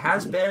 but he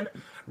has been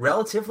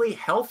relatively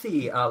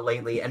healthy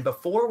lately. And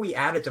before we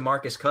added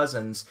DeMarcus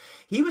Cousins,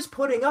 he was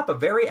putting up a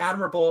very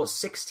admirable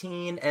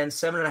 16 and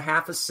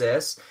 7.5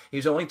 assists. He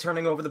was only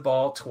turning over the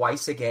ball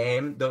twice a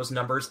game. Those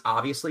numbers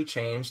obviously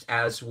changed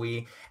as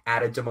we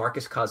added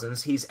DeMarcus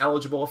Cousins. He's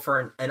eligible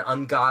for an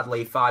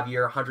ungodly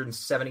 5-year,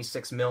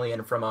 $176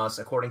 million from us,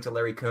 according to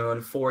Larry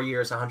Kuhn. 4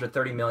 years,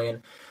 $130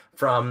 million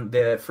from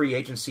the free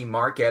agency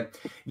market.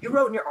 You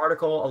wrote in your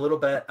article a little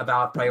bit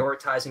about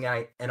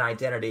prioritizing an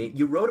identity.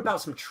 You wrote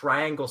about some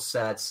triangle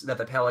sets that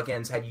the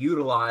Pelicans had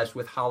utilized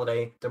with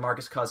Holiday,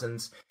 DeMarcus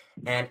Cousins,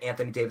 and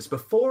Anthony Davis.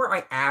 Before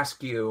I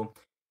ask you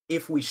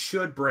if we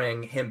should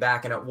bring him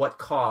back and at what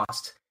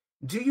cost,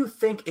 do you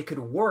think it could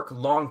work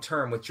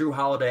long-term with Jrue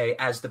Holiday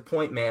as the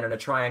point man in a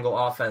triangle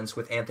offense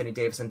with Anthony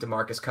Davis and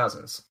DeMarcus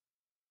Cousins?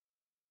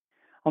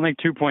 I'll make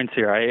 2 points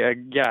here.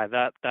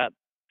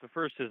 The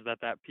first is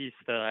that piece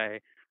that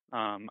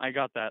I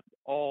got that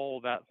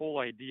whole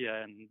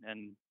idea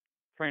and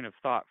train of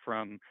thought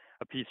from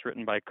a piece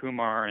written by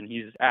Kumar, and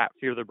he's at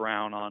Fear the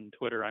Brown on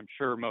Twitter. I'm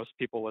sure most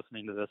people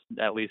listening to this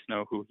at least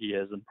know who he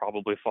is and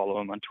probably follow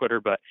him on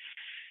Twitter, but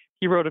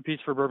he wrote a piece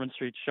for Bourbon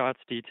Street Shots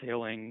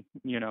detailing,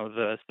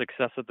 the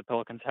success that the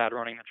Pelicans had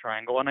running the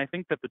triangle. And I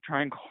think that the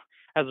triangle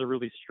has a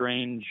really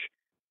strange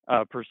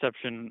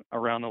perception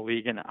around the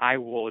league. And I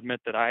will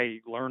admit that I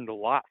learned a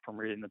lot from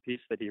reading the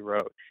piece that he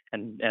wrote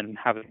and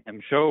having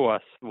him show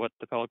us what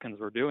the Pelicans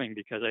were doing,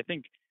 because I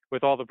think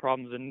with all the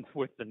problems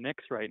with the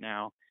Knicks right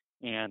now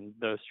and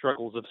the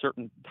struggles of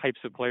certain types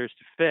of players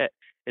to fit,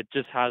 it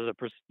just has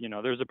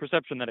there's a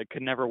perception that it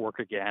could never work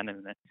again,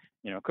 and that,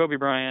 Kobe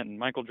Bryant and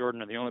Michael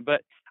Jordan are the only.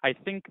 But I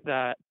think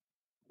that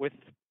with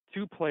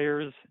 2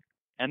 players,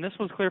 and this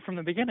was clear from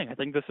the beginning, I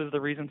think this is the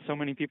reason so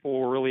many people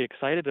were really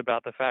excited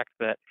about the fact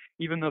that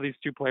even though these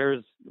 2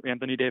 players,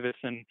 Anthony Davis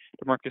and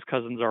DeMarcus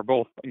Cousins, are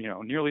both,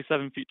 nearly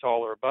 7 feet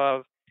tall or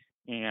above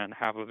and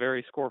have a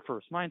very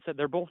score-first mindset,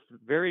 they're both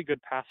very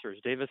good passers.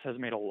 Davis has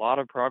made a lot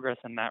of progress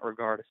in that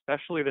regard,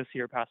 especially this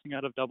year, passing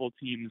out of double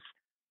teams,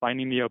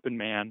 finding the open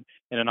man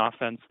in an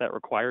offense that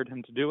required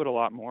him to do it a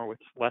lot more with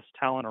less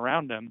talent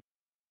around him.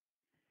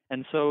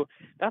 And so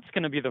that's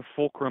going to be the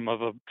fulcrum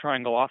of a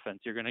triangle offense.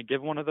 You're going to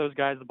give one of those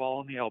guys the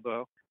ball in the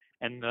elbow,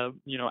 and the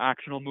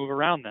action will move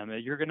around them.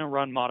 You're going to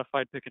run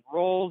modified pick and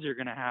rolls. You're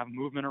going to have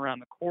movement around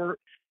the court.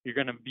 You're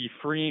going to be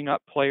freeing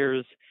up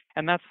players,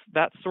 and that's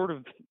that sort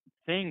of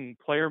thing,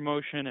 player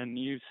motion. And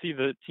you see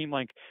the team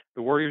like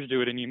the Warriors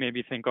do it, and you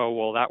maybe think, oh,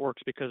 well, that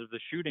works because of the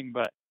shooting.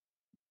 But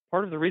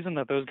part of the reason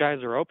that those guys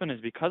are open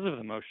is because of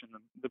the motion,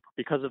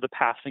 because of the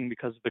passing,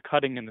 because of the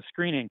cutting and the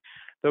screening.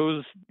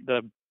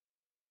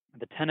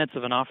 The tenets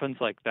of an offense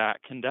like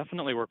that can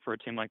definitely work for a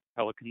team like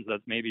the Pelicans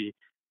that's maybe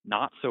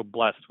not so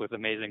blessed with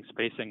amazing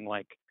spacing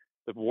like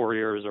the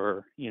Warriors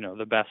or,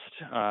 the best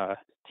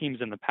teams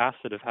in the past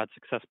that have had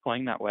success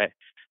playing that way,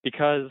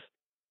 because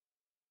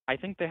I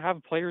think they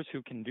have players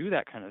who can do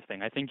that kind of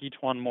thing. I think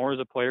Etuan Moore is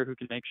a player who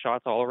can make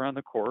shots all around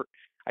the court.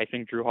 I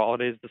think Drew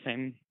Holiday is the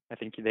same. I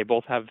think they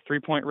both have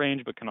three-point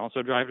range, but can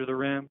also drive to the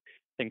rim.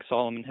 I think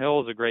Solomon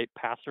Hill is a great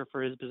passer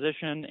for his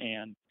position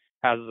and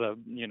has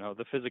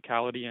the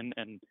physicality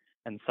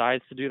and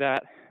size to do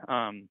that.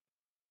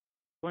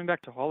 Going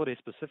back to Holiday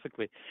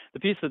specifically, the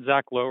piece that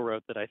Zach Lowe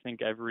wrote that I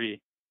think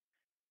every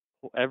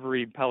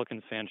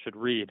Pelicans fan should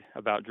read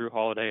about Drew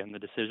Holiday and the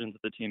decisions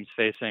that the team's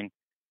facing,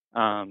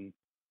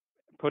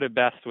 put it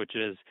best, which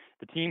is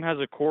the team has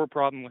a core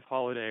problem with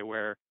Holiday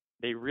where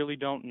they really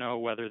don't know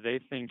whether they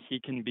think he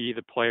can be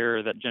the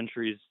player that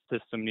Gentry's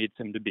system needs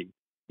him to be.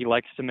 He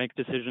likes to make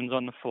decisions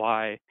on the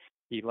fly.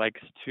 He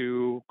likes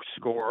to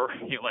score.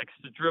 He likes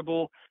to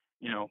dribble,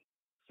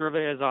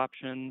 survey his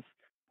options,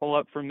 pull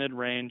up from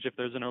mid-range if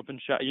there's an open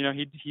shot.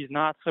 He's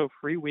not so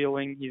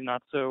freewheeling. He's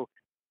not so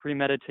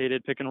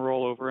premeditated, pick and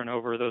roll over and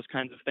over, those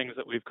kinds of things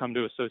that we've come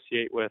to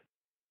associate with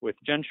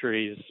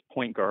Gentry's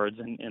point guards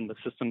and the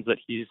systems that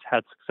he's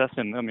had success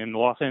in. I mean, the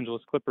Los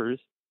Angeles Clippers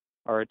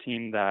are a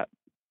team that,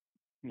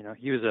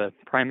 he was a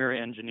primary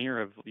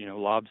engineer of,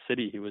 Lob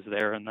City. He was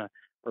there in the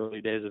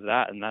early days of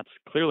that, and that's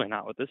clearly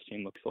not what this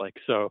team looks like.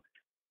 So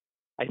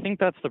I think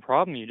that's the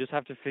problem. You just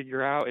have to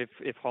figure out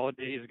if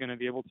Holiday is going to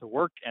be able to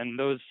work,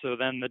 so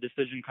then the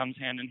decision comes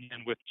hand in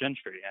hand with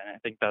Gentry. And I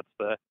think that's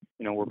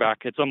we're back.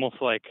 It's almost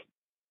like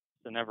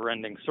the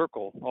never-ending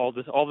circle. All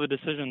the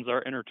decisions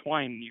are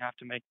intertwined, and you have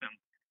to make them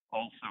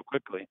all so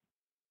quickly.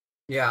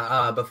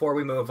 Yeah, before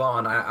we move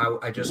on,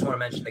 I just want to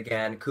mention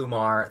again,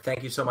 Kumar,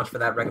 thank you so much for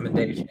that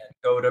recommendation.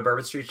 Go to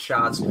Bourbon Street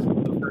Shots,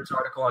 look for his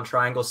article on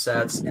triangle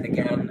sets, and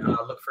again,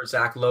 look for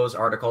Zach Lowe's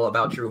article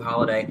about Drew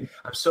Holiday.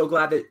 I'm so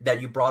glad that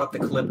you brought up the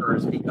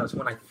Clippers, because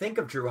when I think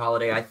of Drew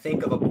Holiday, I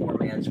think of a poor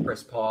man's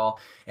Chris Paul,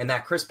 and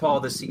that Chris Paul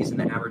this season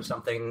averaged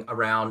something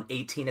around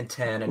 18 and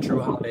 10, and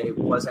Drew Holiday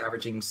was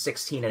averaging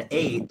 16 and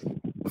 8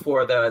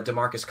 before the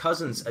DeMarcus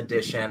Cousins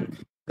addition.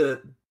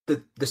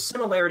 The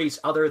similarities,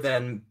 other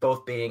than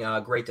both being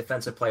great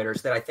defensive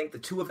players, that I think the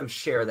two of them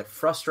share that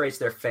frustrates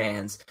their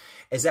fans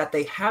is that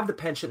they have the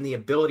penchant and the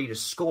ability to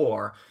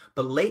score,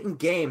 but late in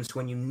games,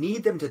 when you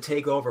need them to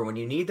take over, when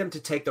you need them to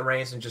take the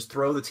reins and just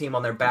throw the team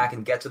on their back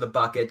and get to the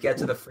bucket, get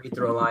to the free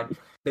throw line,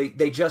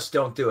 they just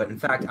don't do it. In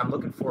fact, I'm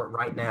looking for it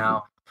right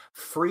now.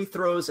 Free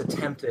throws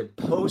attempted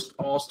post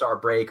All-Star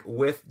break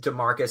with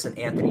DeMarcus and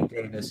Anthony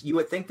Davis. You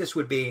would think this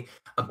would be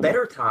a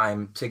better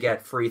time to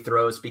get free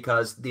throws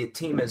because the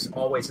team is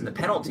always in the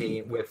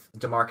penalty with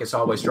DeMarcus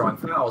always drawing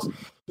fouls.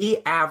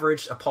 He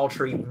averaged a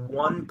paltry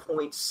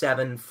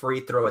 1.7 free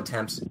throw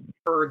attempts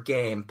per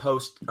game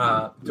post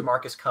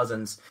DeMarcus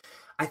Cousins.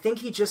 I think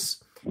he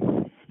just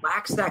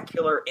lacks that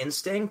killer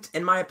instinct,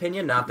 in my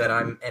opinion. Not that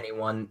I'm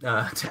anyone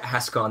to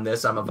ask on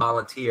this. I'm a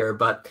volunteer,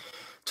 but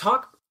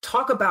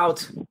Talk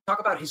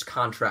about his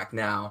contract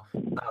now.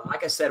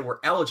 Like I said, we're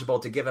eligible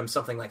to give him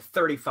something like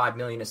 $35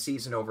 million a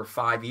season over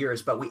 5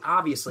 years, but we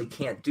obviously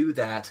can't do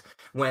that.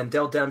 When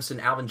Dell Demps and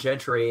Alvin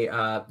Gentry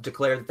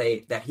declared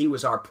that he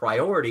was our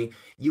priority,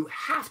 you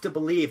have to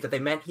believe that they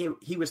meant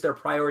he was their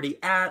priority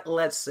at,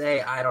 let's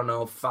say,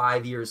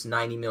 5 years,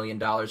 $90 million.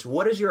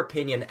 What is your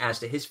opinion as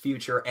to his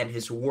future and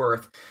his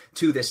worth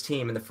to this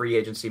team in the free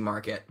agency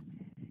market?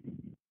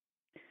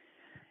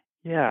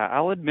 Yeah,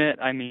 I'll admit,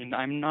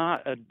 I'm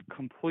not a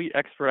complete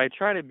expert. I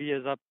try to be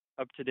as up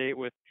to date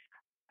with.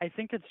 I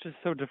think it's just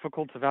so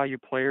difficult to value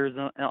players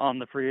on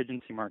the free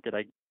agency market,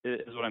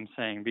 is what I'm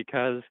saying,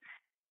 because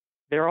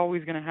they're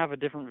always going to have a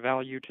different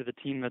value to the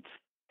team that's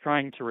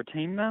trying to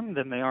retain them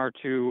than they are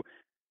to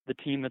the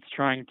team that's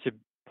trying to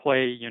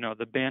play,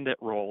 the bandit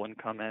role and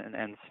come in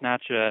and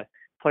snatch a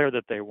player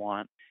that they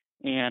want.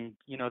 And,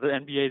 the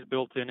NBA's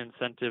built-in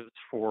incentives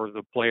for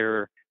the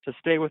player to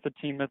stay with the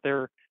team that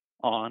they're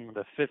on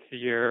the fifth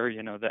year,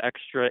 the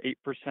extra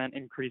 8%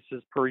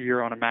 increases per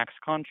year on a max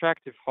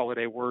contract. If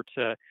Holiday were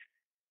to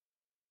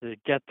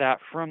get that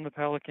from the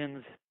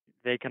Pelicans,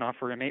 they can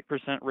offer him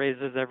 8%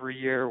 raises every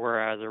year,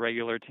 whereas a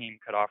regular team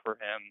could offer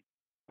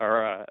him,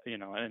 or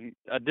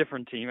a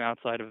different team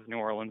outside of New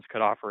Orleans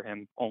could offer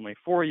him only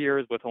 4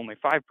 years with only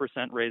 5%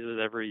 raises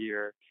every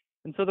year.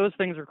 And so those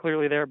things are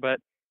clearly there, but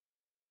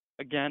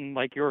again,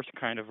 like you're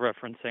kind of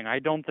referencing, I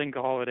don't think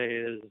Holiday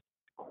is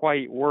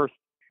quite worth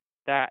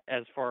that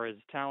as far as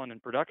talent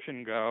and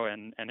production go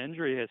and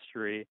injury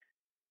history.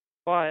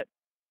 But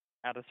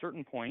at a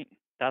certain point,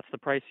 that's the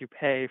price you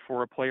pay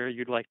for a player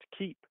you'd like to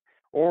keep.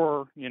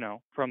 Or,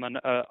 from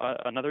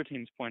another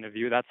team's point of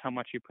view, that's how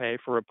much you pay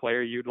for a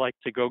player you'd like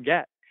to go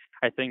get.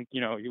 I think,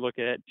 you look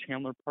at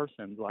Chandler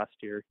Parsons last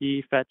year.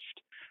 He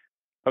fetched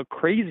a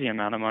crazy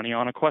amount of money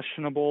on a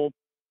questionable,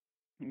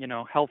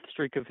 health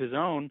streak of his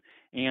own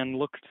and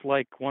looked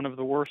like one of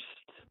the worst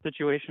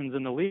situations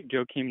in the league.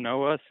 Joakim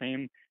Noah,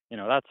 same.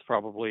 That's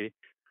probably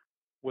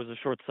was a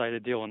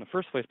short-sighted deal in the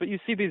first place. But you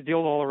see these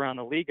deals all around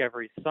the league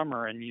every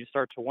summer, and you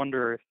start to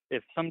wonder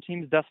if some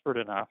team's desperate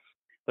enough,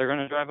 they're going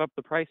to drive up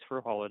the price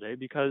for Holiday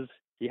because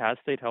he has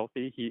stayed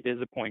healthy. He is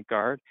a point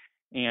guard.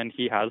 and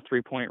he has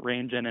 3-point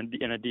range and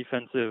a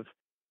defensive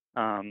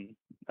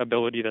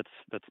ability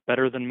that's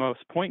better than most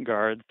point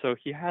guards. So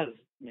he has,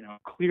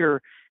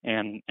 clear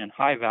and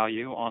high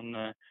value on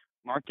the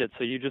market.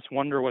 So you just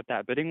wonder what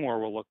that bidding war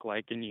will look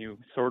like, and you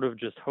sort of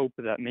just hope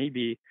that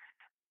maybe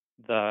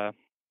the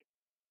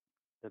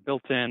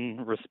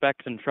built-in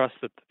respect and trust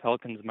that the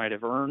Pelicans might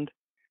have earned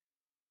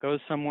goes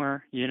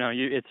somewhere.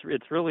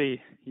 It's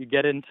really, you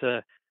get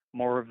into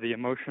more of the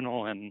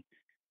emotional and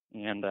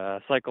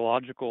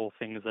psychological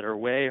things that are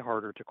way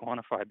harder to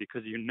quantify,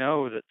 because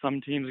that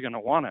some teams are going to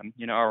want him,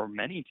 or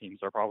many teams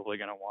are probably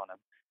going to want him.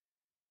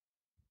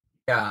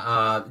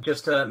 Yeah,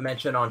 just to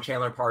mention on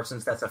Chandler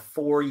Parsons, that's a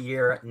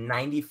 4-year,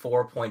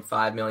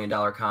 $94.5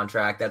 million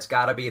contract. That's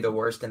got to be the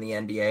worst in the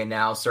NBA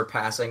now,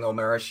 surpassing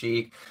Omer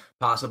Asik,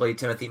 possibly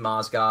Timothy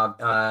Mozgov,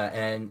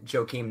 and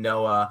Joakim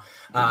Noah.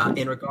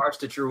 In regards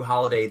to Jrue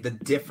Holiday, the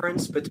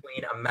difference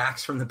between a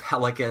max from the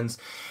Pelicans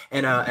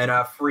and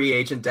a free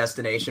agent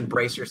destination,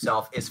 brace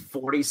yourself, is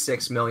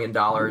 $46 million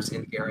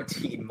in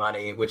guaranteed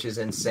money, which is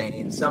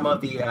insane. Some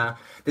of the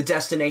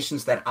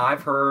destinations that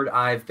I've heard,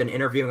 I've been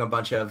interviewing a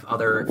bunch of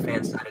other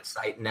fan-sided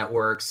site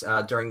networks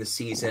during the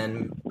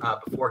season,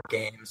 before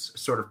games,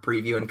 sort of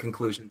preview and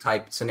conclusion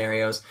type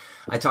scenarios.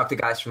 I talked to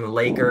guys from the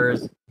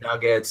Lakers,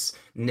 Nuggets,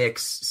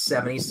 Knicks,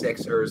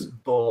 76ers,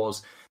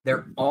 Bulls.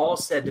 They're all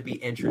said to be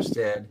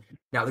interested.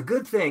 Now, the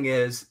good thing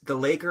is the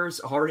Lakers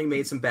already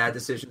made some bad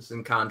decisions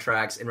in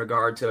contracts in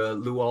regard to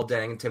Luol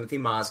Deng and Timothy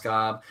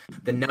Mozgov.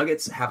 The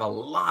Nuggets have a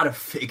lot of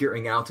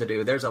figuring out to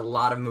do. There's a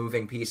lot of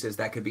moving pieces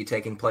that could be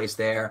taking place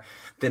there.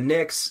 The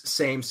Knicks,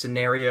 same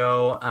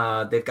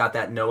scenario. They've got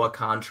that Noah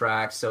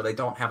contract, so they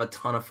don't have a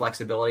ton of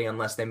flexibility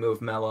unless they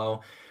move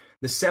Melo.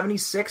 The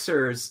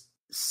 76ers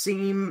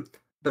seem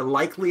the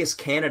likeliest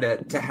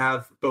candidate to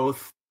have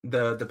both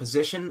the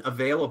position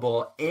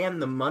available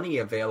and the money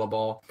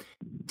available.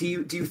 Do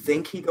you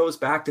think he goes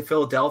back to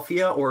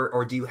Philadelphia,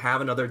 or do you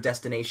have another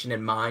destination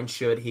in mind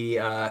should he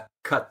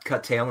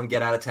cut tail and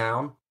get out of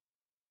town?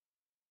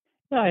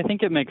 Yeah, I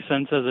think it makes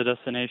sense as a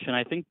destination.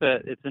 I think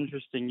that it's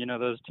interesting,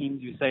 those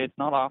teams you say, it's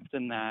not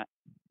often that,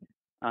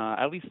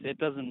 at least it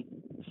doesn't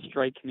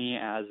strike me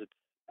as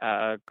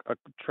a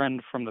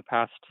trend from the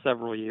past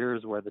several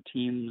years, where the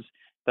teams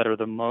that are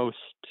the most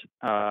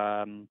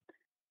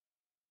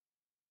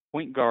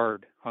point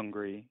guard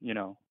hungry,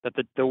 that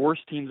the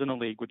worst teams in the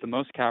league with the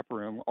most cap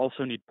room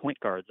also need point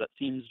guards. That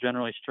seems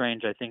generally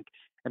strange. I think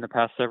in the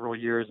past several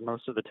years,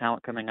 most of the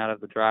talent coming out of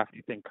the draft,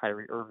 you think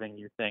Kyrie Irving,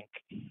 you think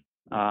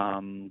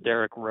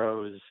Derrick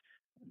Rose,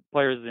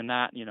 players in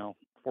that, 4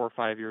 or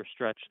 5 year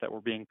stretch that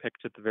were being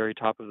picked at the very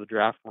top of the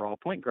draft were all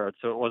point guards.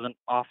 So it wasn't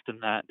often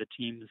that the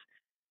teams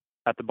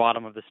at the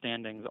bottom of the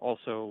standings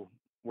also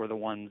were the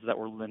ones that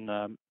were in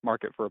the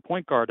market for a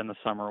point guard in the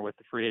summer with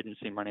the free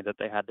agency money that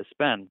they had to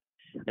spend.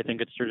 I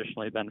think it's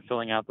traditionally been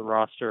filling out the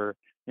roster,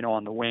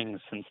 on the wings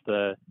since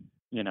as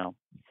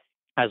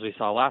we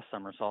saw last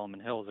summer. Solomon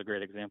Hill is a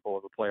great example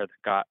of a player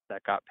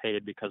that got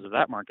paid because of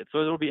that market.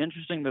 So it'll be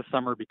interesting this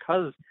summer,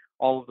 because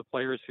all of the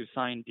players who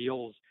signed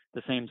deals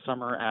the same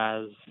summer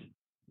as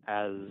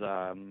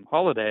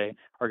Holiday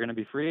are going to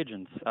be free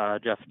agents.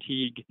 Jeff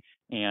Teague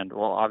and,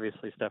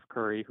 obviously Steph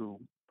Curry, who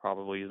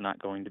probably is not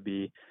going to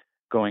be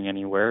going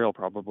anywhere. He'll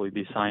probably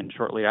be signed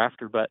shortly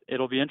after, but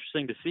it'll be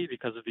interesting to see,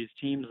 because of these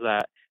teams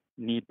that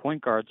need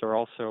point guards are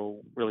also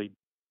really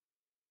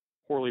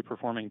poorly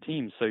performing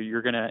teams. So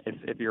you're going to,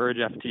 if you're a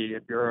Jeff Teague,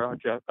 if you're a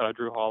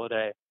Jrue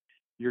Holiday,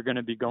 you're going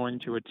to be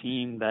going to a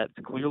team that's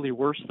clearly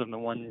worse than the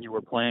one you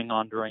were playing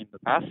on during the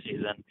past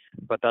season.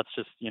 But that's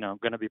just,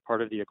 going to be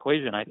part of the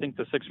equation. I think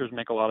the Sixers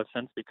make a lot of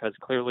sense, because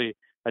clearly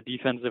a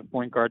defensive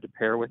point guard to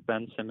pair with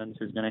Ben Simmons,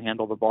 who's going to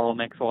handle the ball,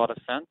 makes a lot of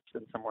sense,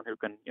 and someone who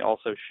can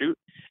also shoot,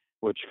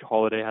 which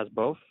Holiday has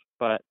both.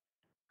 But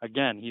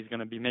again, he's going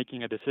to be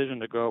making a decision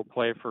to go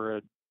play for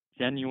a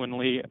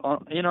genuinely,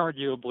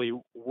 inarguably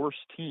worse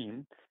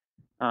team,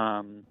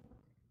 and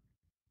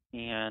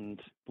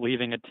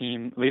leaving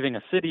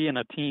a city and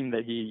a team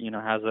that he,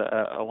 has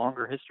a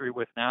longer history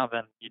with now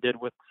than he did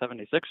with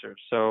 76ers.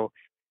 So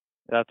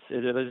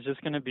it is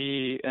just going to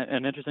be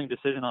an interesting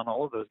decision on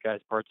all of those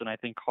guys' parts. And I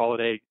think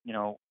Holiday,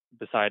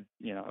 besides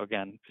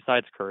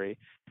Curry,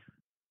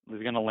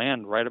 is going to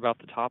land right about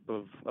the top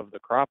of the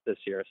crop this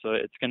year. So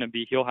it's going to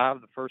be, he'll have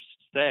the first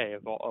say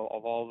of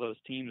all those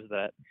teams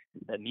that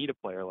need a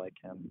player like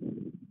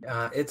him.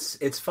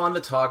 It's fun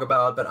to talk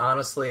about, but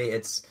honestly,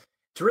 it's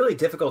really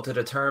difficult to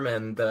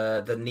determine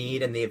the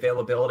need and the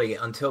availability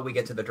until we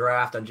get to the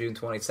draft on June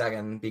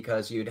 22nd,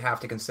 because you'd have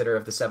to consider,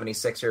 if the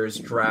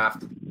 76ers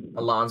draft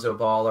Alonzo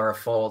Ball or a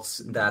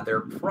Fultz, that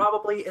there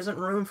probably isn't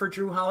room for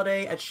Jrue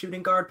Holiday at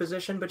shooting guard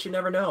position, but you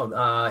never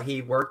know.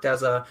 He worked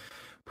as a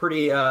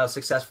pretty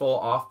successful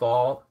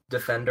off-ball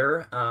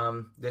defender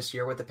this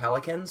year with the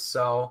Pelicans.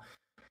 So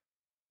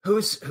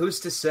who's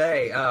to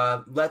say?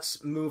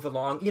 Let's move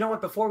along. You know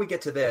what? Before we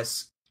get to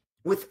this,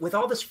 with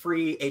all this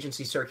free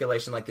agency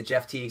circulation, like the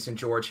Jeff Teagues and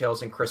George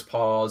Hills and Chris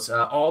Pauls,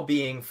 all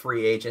being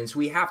free agents,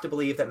 we have to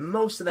believe that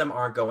most of them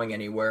aren't going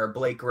anywhere.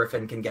 Blake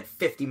Griffin can get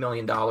 $50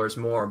 million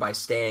more by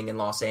staying in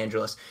Los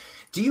Angeles.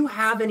 Do you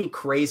have any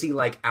crazy,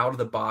 like, out of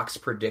the box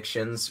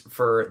predictions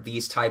for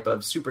these type of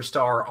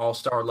superstar,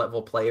 all-star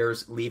level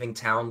players leaving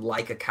town,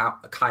 like a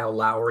Kyle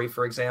Lowry,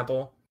 for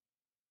example?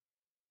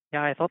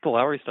 Yeah, I thought the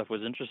Lowry stuff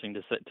was interesting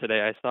to sit today.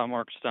 I saw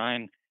Mark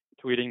Stein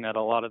tweeting that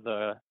a lot of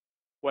the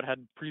what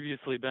had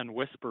previously been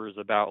whispers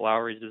about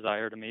Lowry's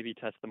desire to maybe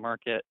test the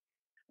market,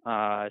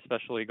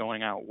 especially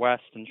going out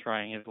west and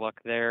trying his luck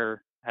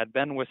there, had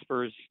been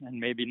whispers and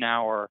maybe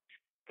now are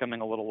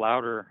becoming a little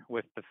louder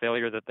with the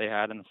failure that they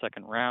had in the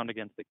second round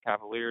against the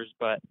Cavaliers.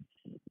 But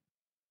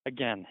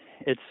again,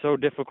 it's so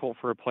difficult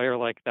for a player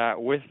like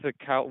that with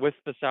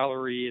the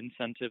salary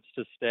incentives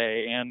to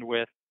stay, and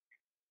with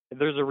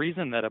there's a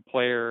reason that a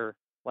player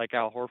like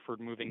Al Horford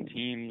moving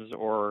teams,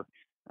 or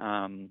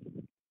um,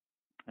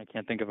 I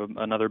can't think of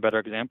another better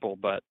example,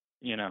 but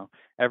you know,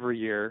 every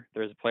year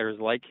there's players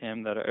like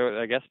him that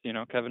I guess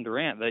Kevin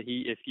Durant, that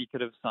if he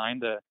could have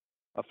signed a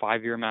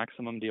 5-year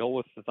maximum deal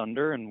with the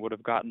Thunder and would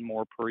have gotten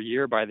more per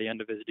year by the end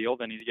of his deal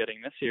than he's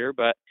getting this year,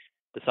 but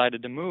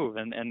decided to move,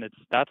 and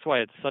that's why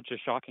it's such a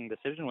shocking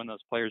decision when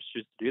those players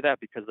choose to do that,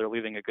 because they're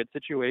leaving a good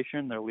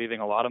situation, they're leaving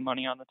a lot of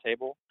money on the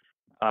table,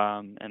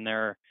 and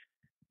they're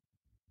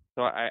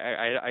so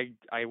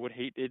I would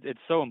hate it. It's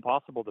so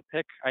impossible to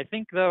pick. I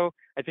think though,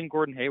 I think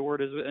Gordon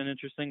Hayward is an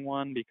interesting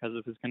one because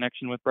of his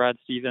connection with Brad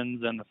Stevens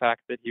and the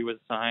fact that he was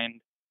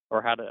signed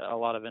or had a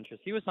lot of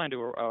interest. He was signed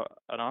to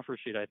an offer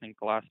sheet, I think,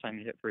 the last time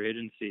he hit free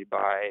agency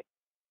by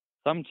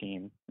some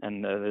team,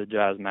 and the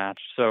Jazz matched.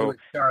 It So, was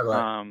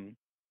Charlotte.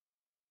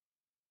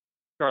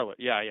 Charlotte,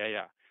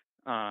 yeah.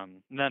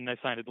 Then they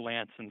signed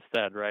Lance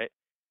instead, right?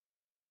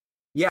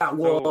 Yeah, So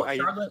well,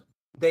 Charlotte,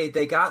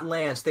 they got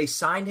Lance. They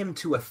signed him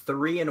to a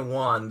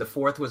 3-1. The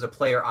fourth was a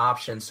player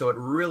option, so it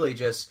really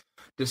just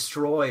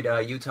destroyed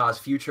Utah's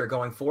future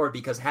going forward.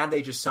 Because had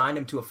they just signed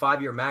him to a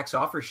 5-year max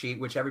offer sheet,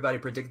 which everybody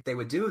predicted they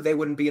would do, they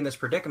wouldn't be in this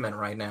predicament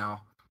right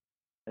now.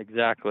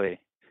 exactly.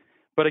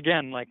 But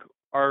again, like,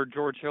 are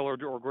George Hill or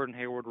Gordon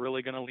Hayward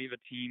really going to leave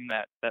a team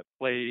that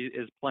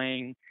is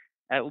playing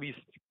at least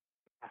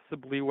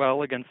passably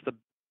well against the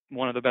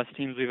one of the best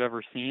teams we've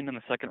ever seen in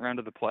the second round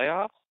of the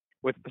playoffs,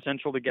 with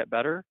potential to get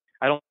better?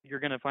 I don't think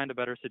you're going to find a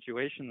better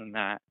situation than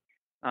that.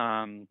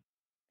 Um,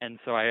 and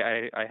so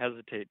I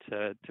hesitate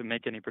to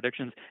make any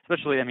predictions.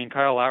 Especially, I mean,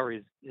 Kyle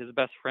Lowry's his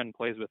best friend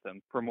plays with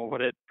him from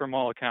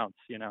all accounts,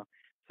 you know.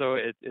 So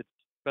it's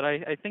but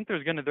I think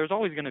there's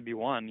always gonna be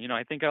one. You know,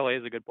 I think LA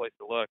is a good place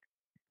to look.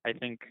 I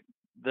think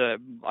the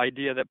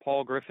idea that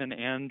Paul Griffin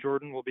and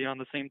Jordan will be on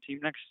the same team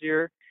next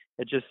year,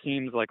 it just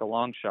seems like a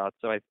long shot.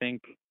 So I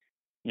think,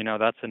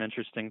 that's an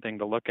interesting thing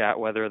to look at,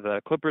 whether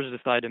the Clippers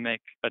decide to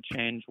make a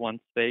change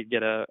once they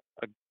get a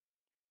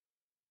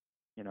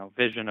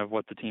vision of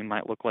what the team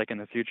might look like in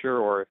the future,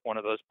 or if one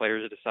of those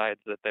players decides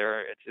that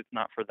it's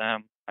not for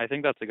them. I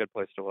think that's a good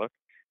place to look.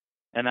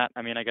 And that,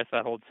 I mean, I guess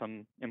that holds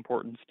some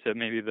importance to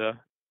maybe the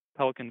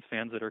Pelicans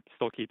fans that are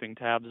still keeping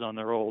tabs on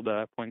their old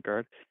point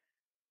guard.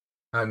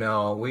 I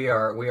know we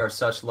are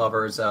such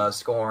lovers,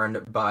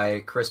 scorned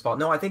by Chris Paul.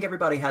 No, I think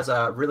everybody has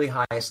a really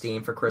high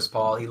esteem for Chris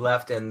Paul. He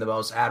left in the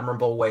most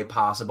admirable way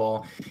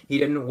possible. He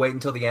didn't wait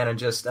until the end and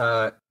just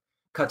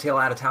cut tail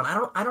out of town.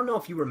 I don't know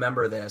if you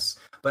remember this,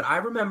 but I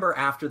remember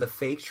after the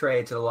fake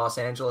trade to the Los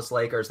Angeles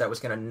Lakers that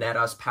was going to net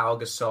us Pau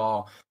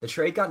Gasol, the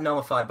trade got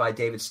nullified by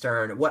David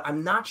Stern. What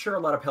I'm not sure a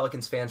lot of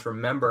Pelicans fans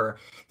remember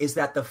is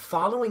that the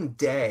following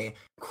day,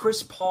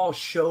 Chris Paul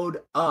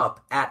showed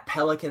up at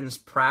Pelicans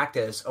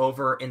practice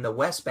over in the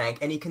West Bank,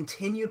 and he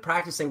continued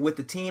practicing with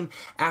the team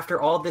after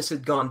all this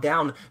had gone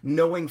down,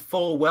 knowing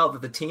full well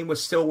that the team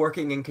was still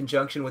working in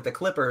conjunction with the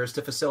Clippers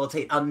to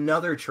facilitate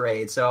another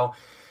trade. So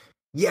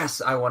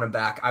yes, I want him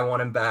back. I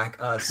want him back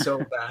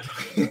so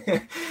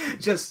badly.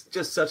 Just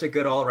such a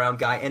good all around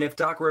guy. And if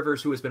Doc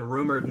Rivers, who has been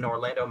rumored in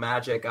Orlando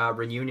Magic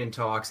reunion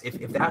talks, if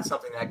that's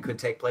something that could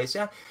take place,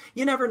 yeah,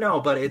 you never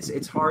know. But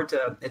it's hard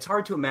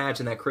to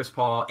imagine that Chris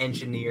Paul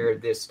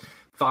engineered this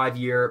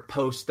 5-year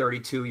post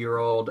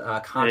 32-year-old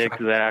contract.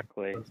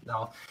 Exactly.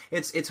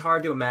 It's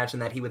hard to imagine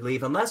that he would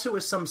leave unless it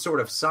was some sort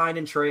of sign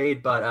and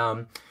trade.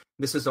 But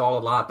this is all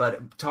a lot.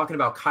 But talking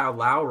about Kyle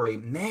Lowry,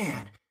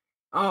 man.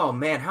 Oh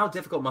man, how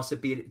difficult must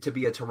it be to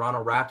be a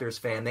Toronto Raptors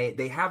fan?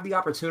 They have the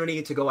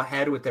opportunity to go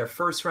ahead with their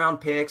first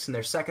round picks and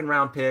their second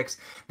round picks.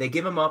 They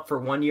give them up for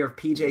 1 year of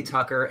PJ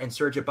Tucker and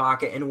Serge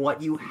Ibaka, and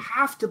what you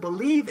have to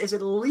believe is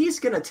at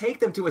least going to take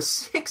them to a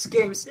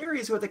 6-game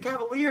series with the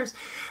Cavaliers,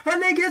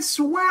 and they get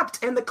swept.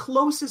 And the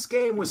closest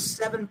game was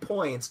 7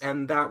 points,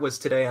 and that was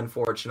today.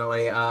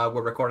 Unfortunately,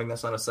 we're recording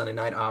this on a Sunday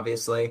night,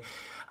 obviously.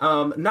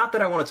 Not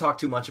that I want to talk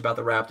too much about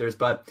the Raptors,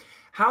 but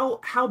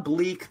how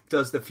bleak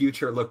does the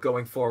future look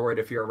going forward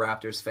if you're a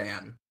Raptors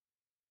fan?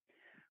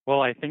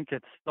 Well, I think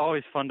it's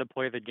always fun to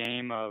play the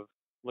game of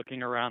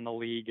looking around the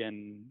league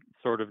and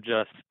sort of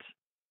just,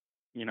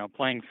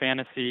 playing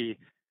fantasy,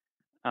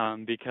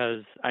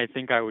 because I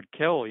think I would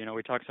kill.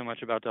 We talked so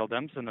much about Dell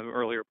Demps in the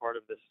earlier part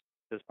of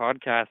this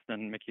podcast,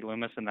 and Mickey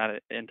Loomis, and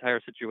that entire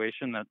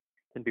situation that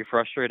can be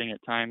frustrating at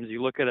times.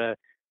 You look at a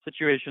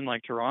situation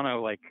like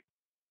Toronto, like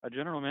a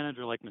general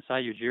manager like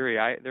Masai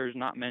Ujiri. There's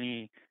not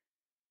many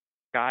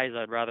guys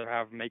I'd rather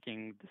have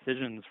making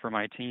decisions for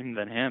my team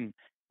than him.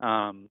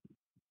 Um,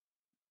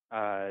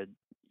 uh,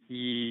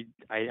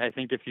 I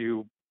think if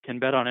you can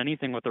bet on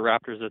anything with the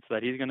Raptors, it's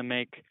that he's going to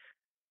make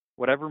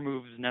whatever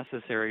moves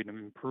necessary to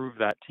improve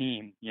that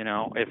team.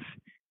 If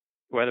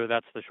whether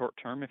that's the short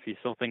term, if he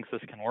still thinks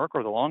this can work,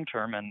 or the long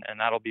term, and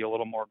that'll be a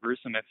little more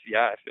gruesome if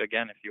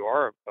you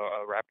are a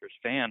Raptors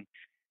fan.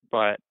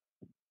 But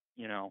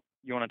you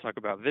want to talk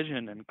about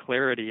vision and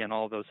clarity and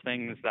all those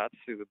things. That's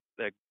the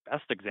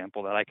best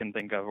example that I can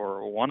think of,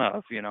 or one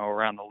of,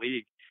 around the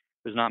league.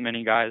 There's not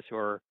many guys who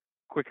are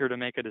quicker to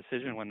make a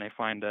decision when they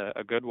find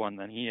a good one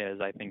than he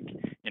is. I think,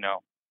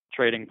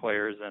 trading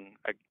players and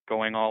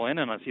going all in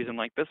a season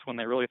like this when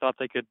they really thought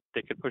they could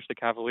push the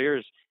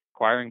Cavaliers,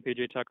 acquiring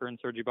PJ Tucker and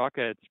Serge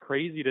Ibaka. It's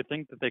crazy to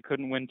think that they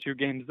couldn't win 2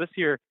 games this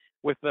year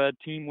with a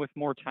team with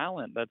more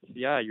talent.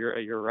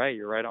 You're right.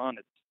 You're right on.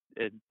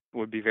 It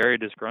would be very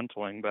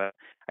disgruntling, but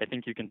I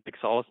think you can take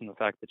solace in the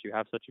fact that you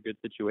have such a good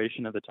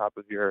situation at the top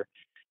of your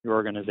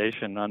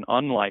organization,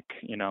 unlike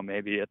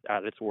maybe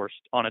at its worst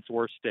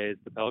days,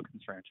 the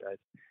Pelicans franchise.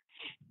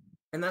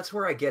 And that's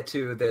where I get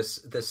to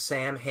the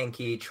Sam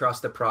Hinkie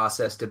trust the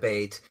process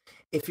debate.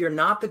 If you're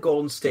not the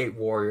Golden State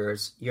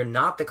Warriors, you're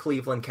not the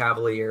Cleveland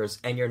Cavaliers,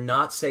 and you're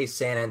not, say,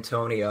 San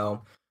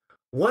Antonio,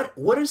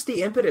 what is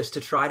the impetus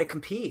to try to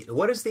compete?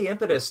 What is the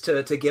impetus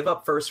to give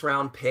up first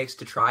round picks,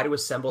 to try to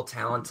assemble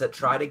talent, to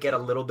try to get a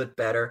little bit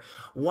better?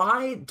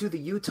 Why do the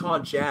Utah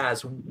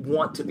Jazz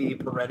want to be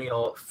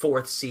perennial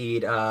 4th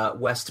seed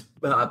West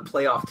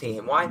playoff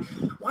team?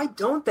 Why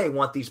don't they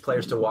want these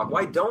players to walk?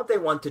 Why don't they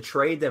want to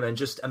trade them and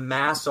just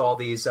amass all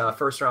these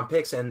first round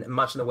picks, and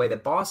much in the way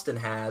that Boston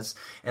has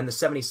and the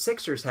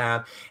 76ers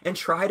have, and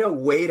try to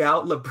wait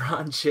out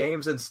LeBron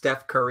James and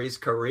Steph Curry's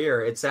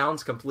career? It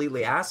sounds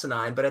completely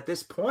asinine, but at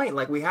this point,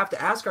 like, we have to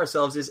ask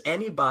ourselves, is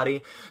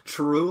anybody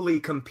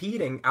truly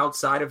competing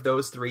outside of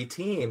those 3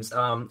 teams?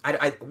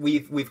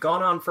 We've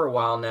gone on for a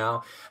while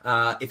now.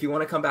 If you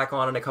want to come back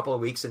on in a couple of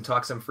weeks and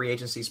talk some free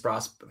agency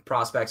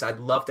prospects, I'd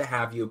love to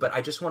have you. But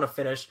I just want to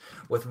finish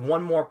with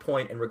one more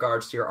point in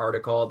regards to your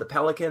article. The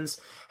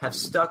Pelicans have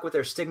stuck with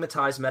their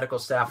stigmatized medical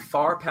staff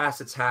far past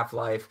its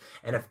half-life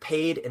and have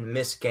paid and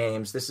missed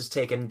games. This is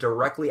taken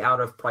directly out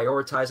of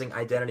prioritizing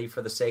identity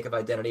for the sake of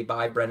identity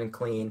by Brendan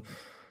Clean.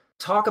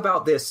 Talk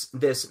about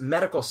this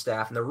medical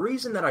staff. And the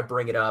reason that I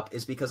bring it up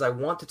is because I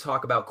want to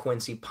talk about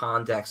Quincy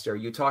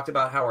Pondexter. You talked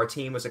about how our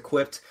team was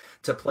equipped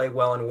to play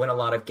well and win a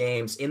lot of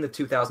games in the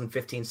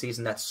 2015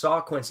 season that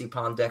saw Quincy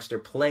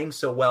Pondexter playing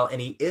so well,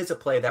 and he is a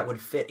play that would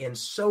fit in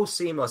so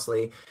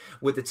seamlessly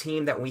with the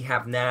team that we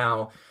have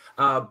now.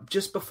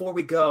 Just before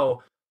we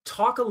go,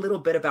 talk a little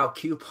bit about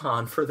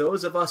Coupon. For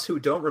those of us who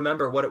don't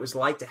remember what it was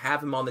like to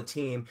have him on the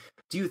team,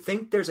 do you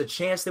think there's a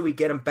chance that we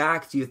get him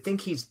back? Do you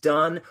think he's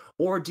done?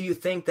 Or do you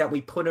think that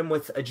we put him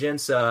with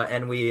Ajinça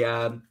and we,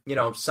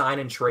 sign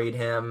and trade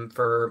him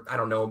for, I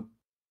don't know,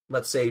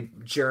 let's say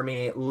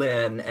Jeremy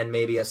Lin and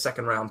maybe a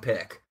 2nd-round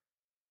pick?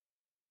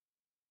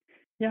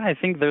 Yeah, I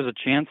think there's a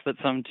chance that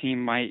some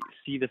team might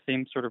see the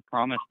same sort of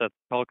promise that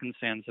Pelicans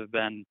fans have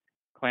been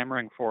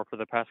clamoring for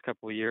the past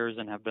couple of years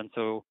and have been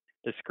so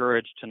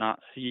discouraged to not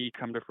see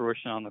come to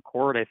fruition on the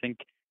court. I think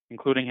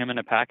including him in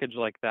a package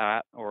like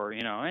that, or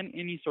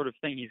any sort of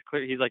thing,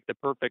 he's like the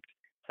perfect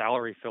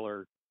salary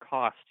filler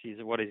cost. He's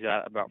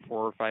at, about $4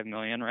 or $5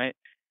 million, right?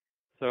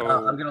 So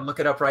I'm going to look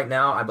it up right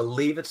now. I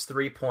believe it's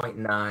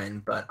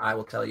 3.9, but I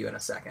will tell you in a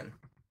second.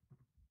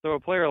 So a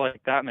player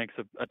like that makes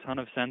a ton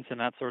of sense in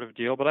that sort of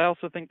deal. But I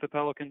also think the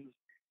Pelicans,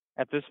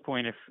 at this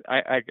point, if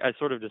I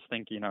sort of just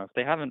think, if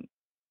they haven't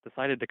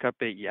decided to cut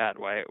bait yet,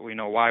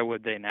 why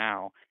would they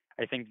now?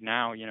 I think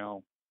now,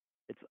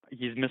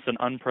 he's missed an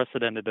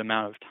unprecedented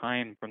amount of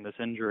time from this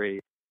injury,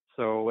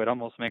 so it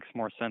almost makes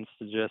more sense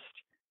to just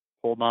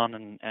hold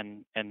on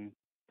and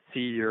see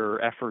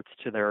your efforts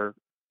to their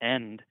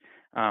end.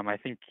 I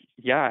think,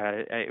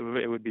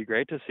 it would be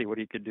great to see what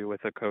he could do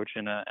with a coach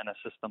in a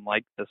system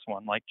like this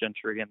one, like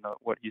Gentry, and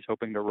what he's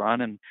hoping to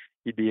run, and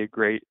he'd be a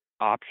great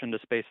option to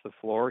space the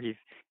floor. He's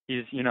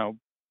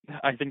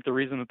I think the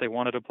reason that they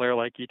wanted a player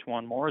like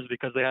E'Twaun Moore is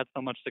because they had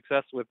so much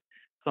success with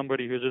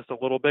somebody who's just a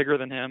little bigger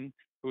than him,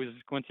 who is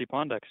Quincy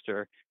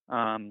Pondexter.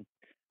 And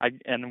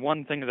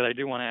one thing that I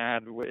do want to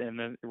add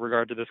in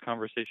regard to this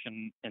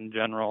conversation in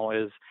general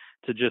is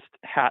to just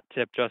hat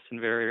tip Justin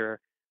Verrier.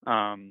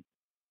 I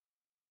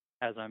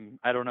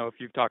don't know if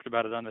you've talked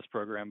about it on this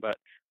program, but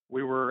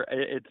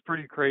it's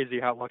pretty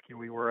crazy how lucky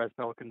we were as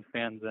Pelicans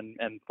fans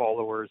and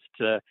followers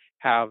to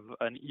have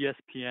an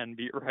ESPN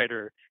beat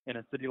writer in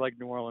a city like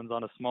New Orleans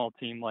on a small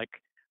team like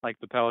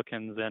the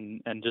Pelicans,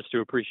 and just to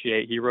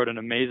appreciate. He wrote an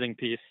amazing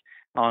piece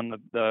on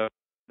the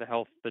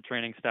health, the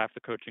training staff, the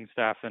coaching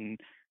staff, and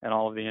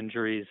all of the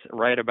injuries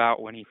right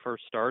about when he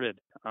first started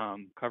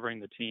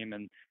covering the team.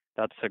 And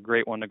that's a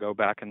great one to go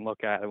back and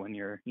look at when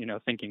you're,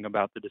 thinking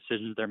about the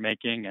decisions they're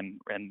making and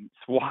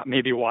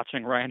maybe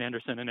watching Ryan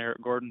Anderson and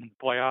Eric Gordon in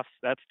the playoffs.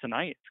 That's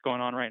tonight. It's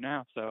going on right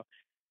now. So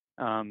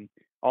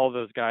all of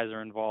those guys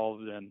are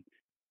involved, and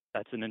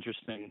that's an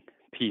interesting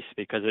piece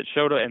because it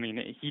showed,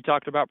 he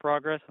talked about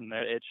progress, and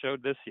it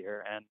showed this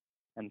year. And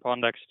and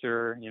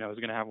Pondexter, is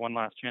going to have one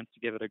last chance to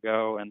give it a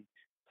go. And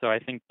so I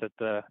think that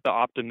the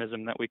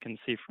optimism that we can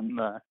see from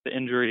the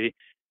injury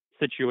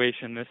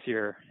situation this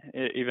year,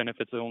 even if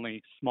it's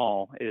only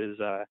small,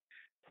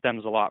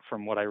 stems a lot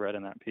from what I read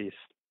in that piece.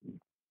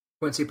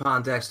 Quincy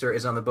Pondexter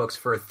is on the books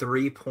for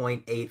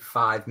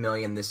 $3.85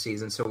 million this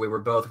season, so we were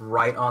both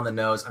right on the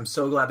nose. I'm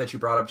so glad that you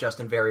brought up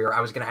Justin Verrier.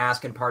 I was going to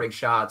ask in parting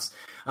shots,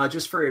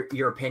 just for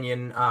your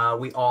opinion.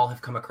 We all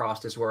have come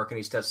across his work,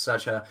 and he does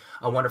such a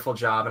wonderful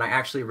job. And I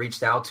actually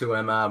reached out to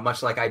him,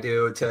 much like I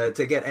do,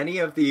 to get any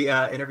of the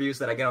interviews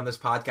that I get on this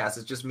podcast.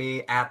 It's just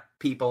me at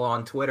people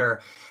on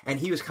Twitter, and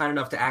he was kind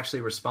enough to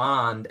actually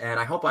respond. And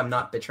I hope I'm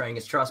not betraying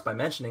his trust by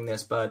mentioning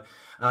this, but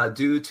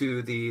due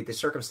to the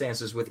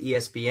circumstances with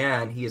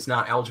ESPN, he is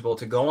not eligible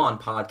to go on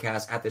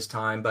podcasts at this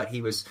time, but he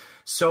was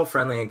so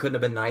friendly and couldn't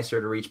have been nicer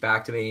to reach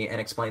back to me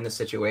and explain the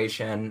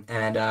situation.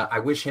 And I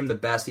wish him the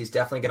best. He's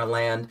definitely going to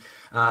land,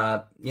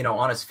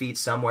 on his feet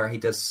somewhere. He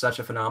does such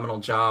a phenomenal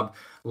job.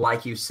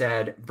 Like you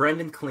said,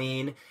 Brendan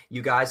Clean,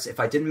 you guys, if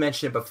I didn't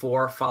mention it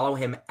before, follow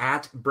him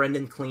at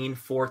Brendan Clean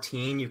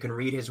 14. You can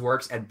read his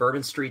works at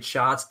Bourbon Street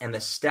Shots and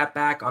The Step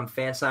Back on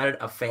Fansided,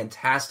 a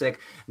fantastic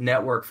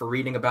network for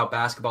reading about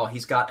basketball.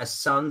 He's got a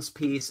Suns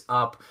piece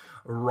up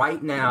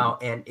right now,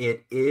 and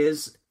it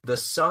is "The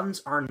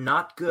Suns are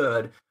not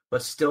good,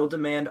 but still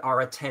demand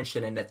our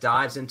attention," and it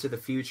dives into the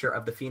future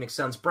of the Phoenix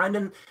Suns.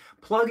 Brendan,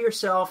 plug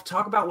yourself,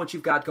 talk about what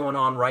you've got going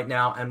on right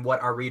now and what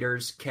our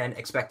readers can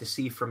expect to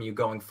see from you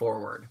going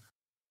forward.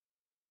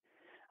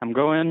 I'm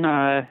going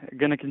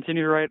to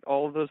continue to write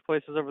all of those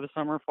places over the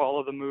summer,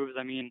 follow the moves.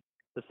 I mean,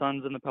 the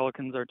Suns and the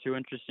Pelicans are two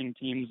interesting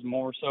teams,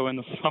 more so in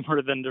the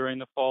summer than during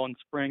the fall and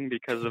spring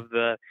because of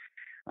the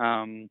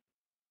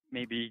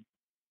maybe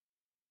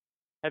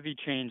heavy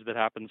change that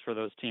happens for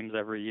those teams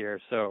every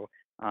year. So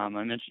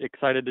I'm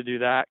excited to do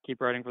that, keep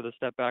writing for the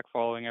Step Back,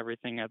 following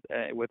everything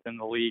within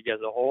the league as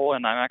a whole.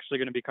 And I'm actually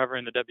going to be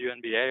covering the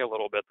WNBA a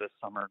little bit this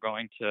summer,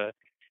 going to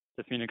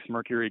the Phoenix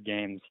Mercury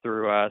games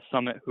through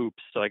Summit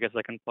Hoops. So I guess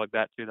I can plug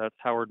that too. That's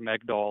Howard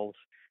Megdal's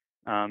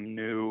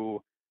new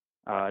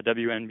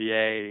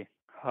WNBA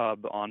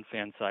hub on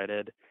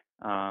Fansided,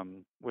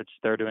 which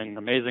they're doing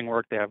amazing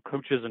work. They have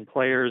coaches and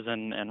players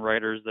and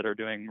writers that are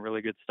doing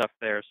really good stuff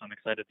there. So I'm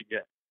excited to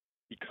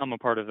become a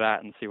part of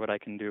that and see what I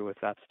can do with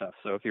that stuff.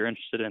 So if you're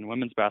interested in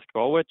women's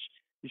basketball, which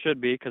you should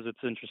be because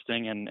it's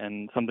interesting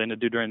and something to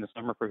do during the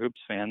summer for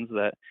hoops fans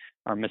that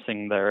are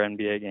missing their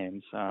NBA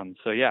games.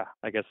 So yeah,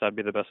 I guess that'd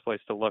be the best place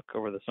to look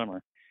over the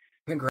summer.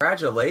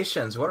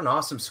 Congratulations. What an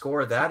awesome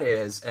score that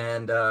is.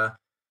 And wow,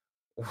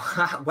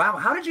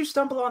 how did you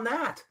stumble on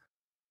that?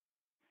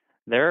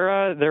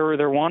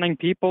 They're wanting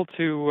people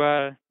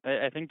to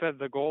I think that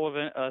the goal of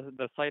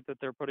the site that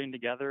they're putting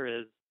together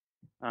is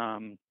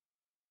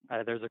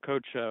there's a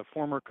coach, a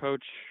former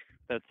coach.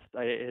 That's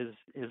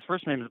his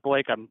first name is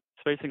Blake. I'm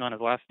spacing on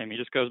his last name. He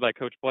just goes by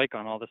Coach Blake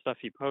on all the stuff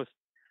he posts.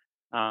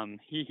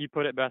 He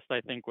put it best,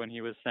 I think, when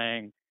he was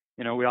saying,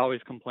 we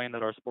always complain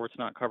that our sport's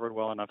not covered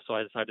well enough, so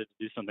I decided to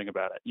do something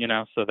about it.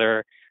 So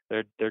they're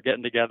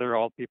getting together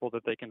all people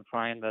that they can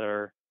find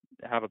that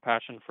have a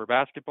passion for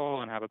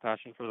basketball and have a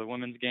passion for the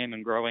women's game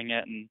and growing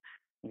it and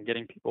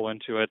getting people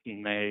into it.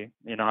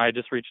 And I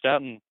just reached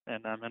out and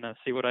I'm gonna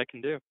see what I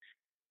can do.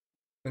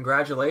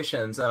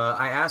 Congratulations.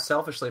 I asked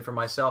selfishly for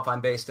myself.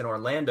 I'm based in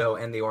Orlando,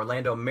 and the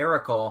Orlando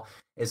Miracle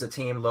is a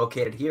team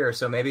located here.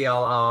 So maybe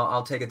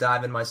I'll take a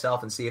dive in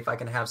myself and see if I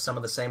can have some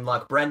of the same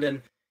luck.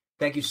 Brendan,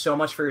 thank you so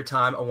much for your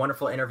time. A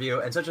wonderful interview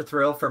and such a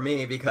thrill for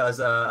me because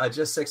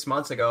just 6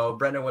 months ago,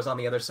 Brendan was on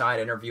the other side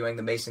interviewing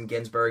the Mason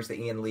Ginsbergs, the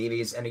Ian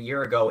Levys, and a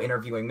year ago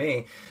interviewing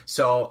me.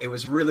 So it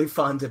was really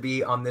fun to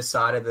be on this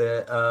side of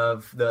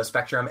the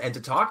spectrum and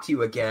to talk to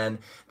you again.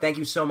 Thank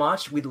you so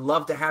much. We'd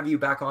love to have you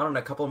back on in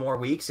a couple more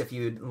weeks if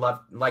you'd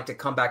like to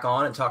come back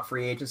on and talk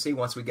free agency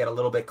once we get a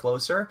little bit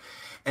closer.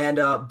 And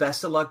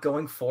best of luck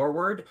going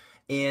forward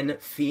in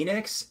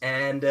Phoenix.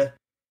 And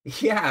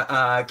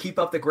keep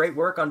up the great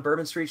work on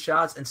Bourbon Street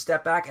Shots and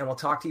Step Back, and we'll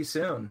talk to you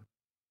soon.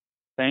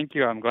 Thank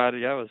you. I'm glad.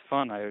 Yeah, it was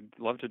fun. I would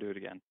love to do it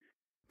again.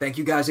 Thank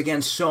you guys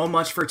again so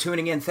much for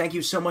tuning in. Thank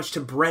you so much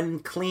to Brendan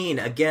Clean.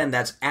 Again,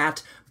 that's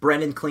at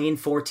Brendan Clean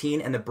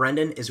 14, and the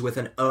Brendan is with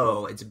an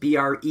O. It's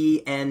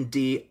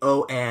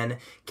BrenDonKlen.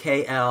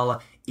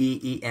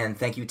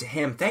 Thank you to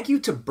him. Thank you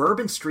to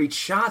Bourbon Street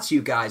Shots,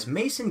 you guys.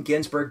 Mason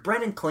Ginsberg,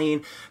 Brendan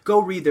Clean. Go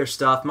read their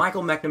stuff.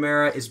 Michael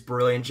McNamara is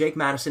brilliant. Jake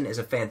Madison is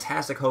a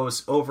fantastic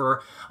host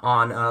over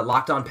on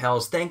Locked On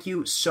Pels. Thank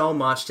you so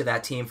much to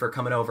that team for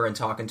coming over and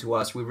talking to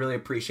us. We really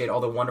appreciate all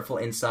the wonderful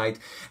insight,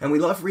 and we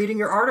love reading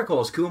your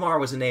articles. Kumar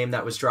was a name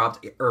that was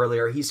dropped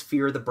earlier. He's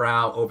Fear the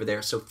Brow over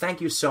there. So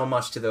thank you so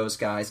much to those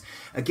guys.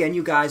 Again,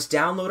 you guys,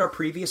 download our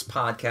previous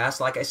podcast.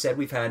 Like I said,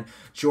 we've had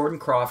Jordan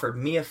Crawford,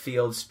 Mia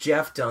Fields,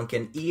 Jeff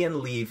Duncan,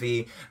 Ian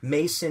Levy,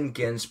 Mason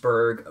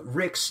Ginsberg,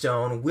 Rick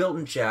Stone,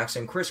 Wilton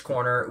Jackson, Chris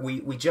Corner.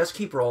 We just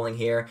keep rolling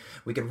here.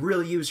 We could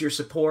really use your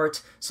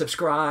support.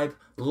 Subscribe,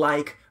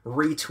 like,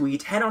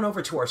 retweet. Head on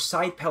over to our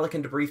site,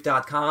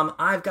 pelicandebrief.com.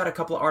 I've got a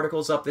couple of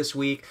articles up this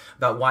week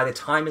about why the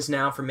time is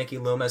now for Mickey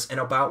Loomis and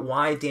about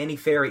why Danny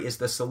Ferry is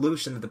the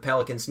solution that the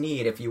Pelicans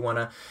need if you want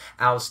to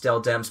oust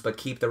Dell Demps but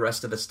keep the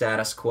rest of the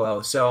status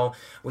quo. So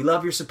we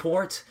love your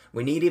support.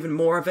 We need even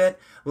more of it.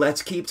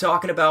 Let's keep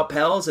talking about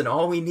Pels, and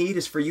all we need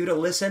is for you to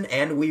listen,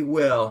 and we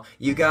will.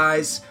 You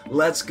guys,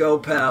 let's go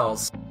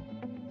Pels.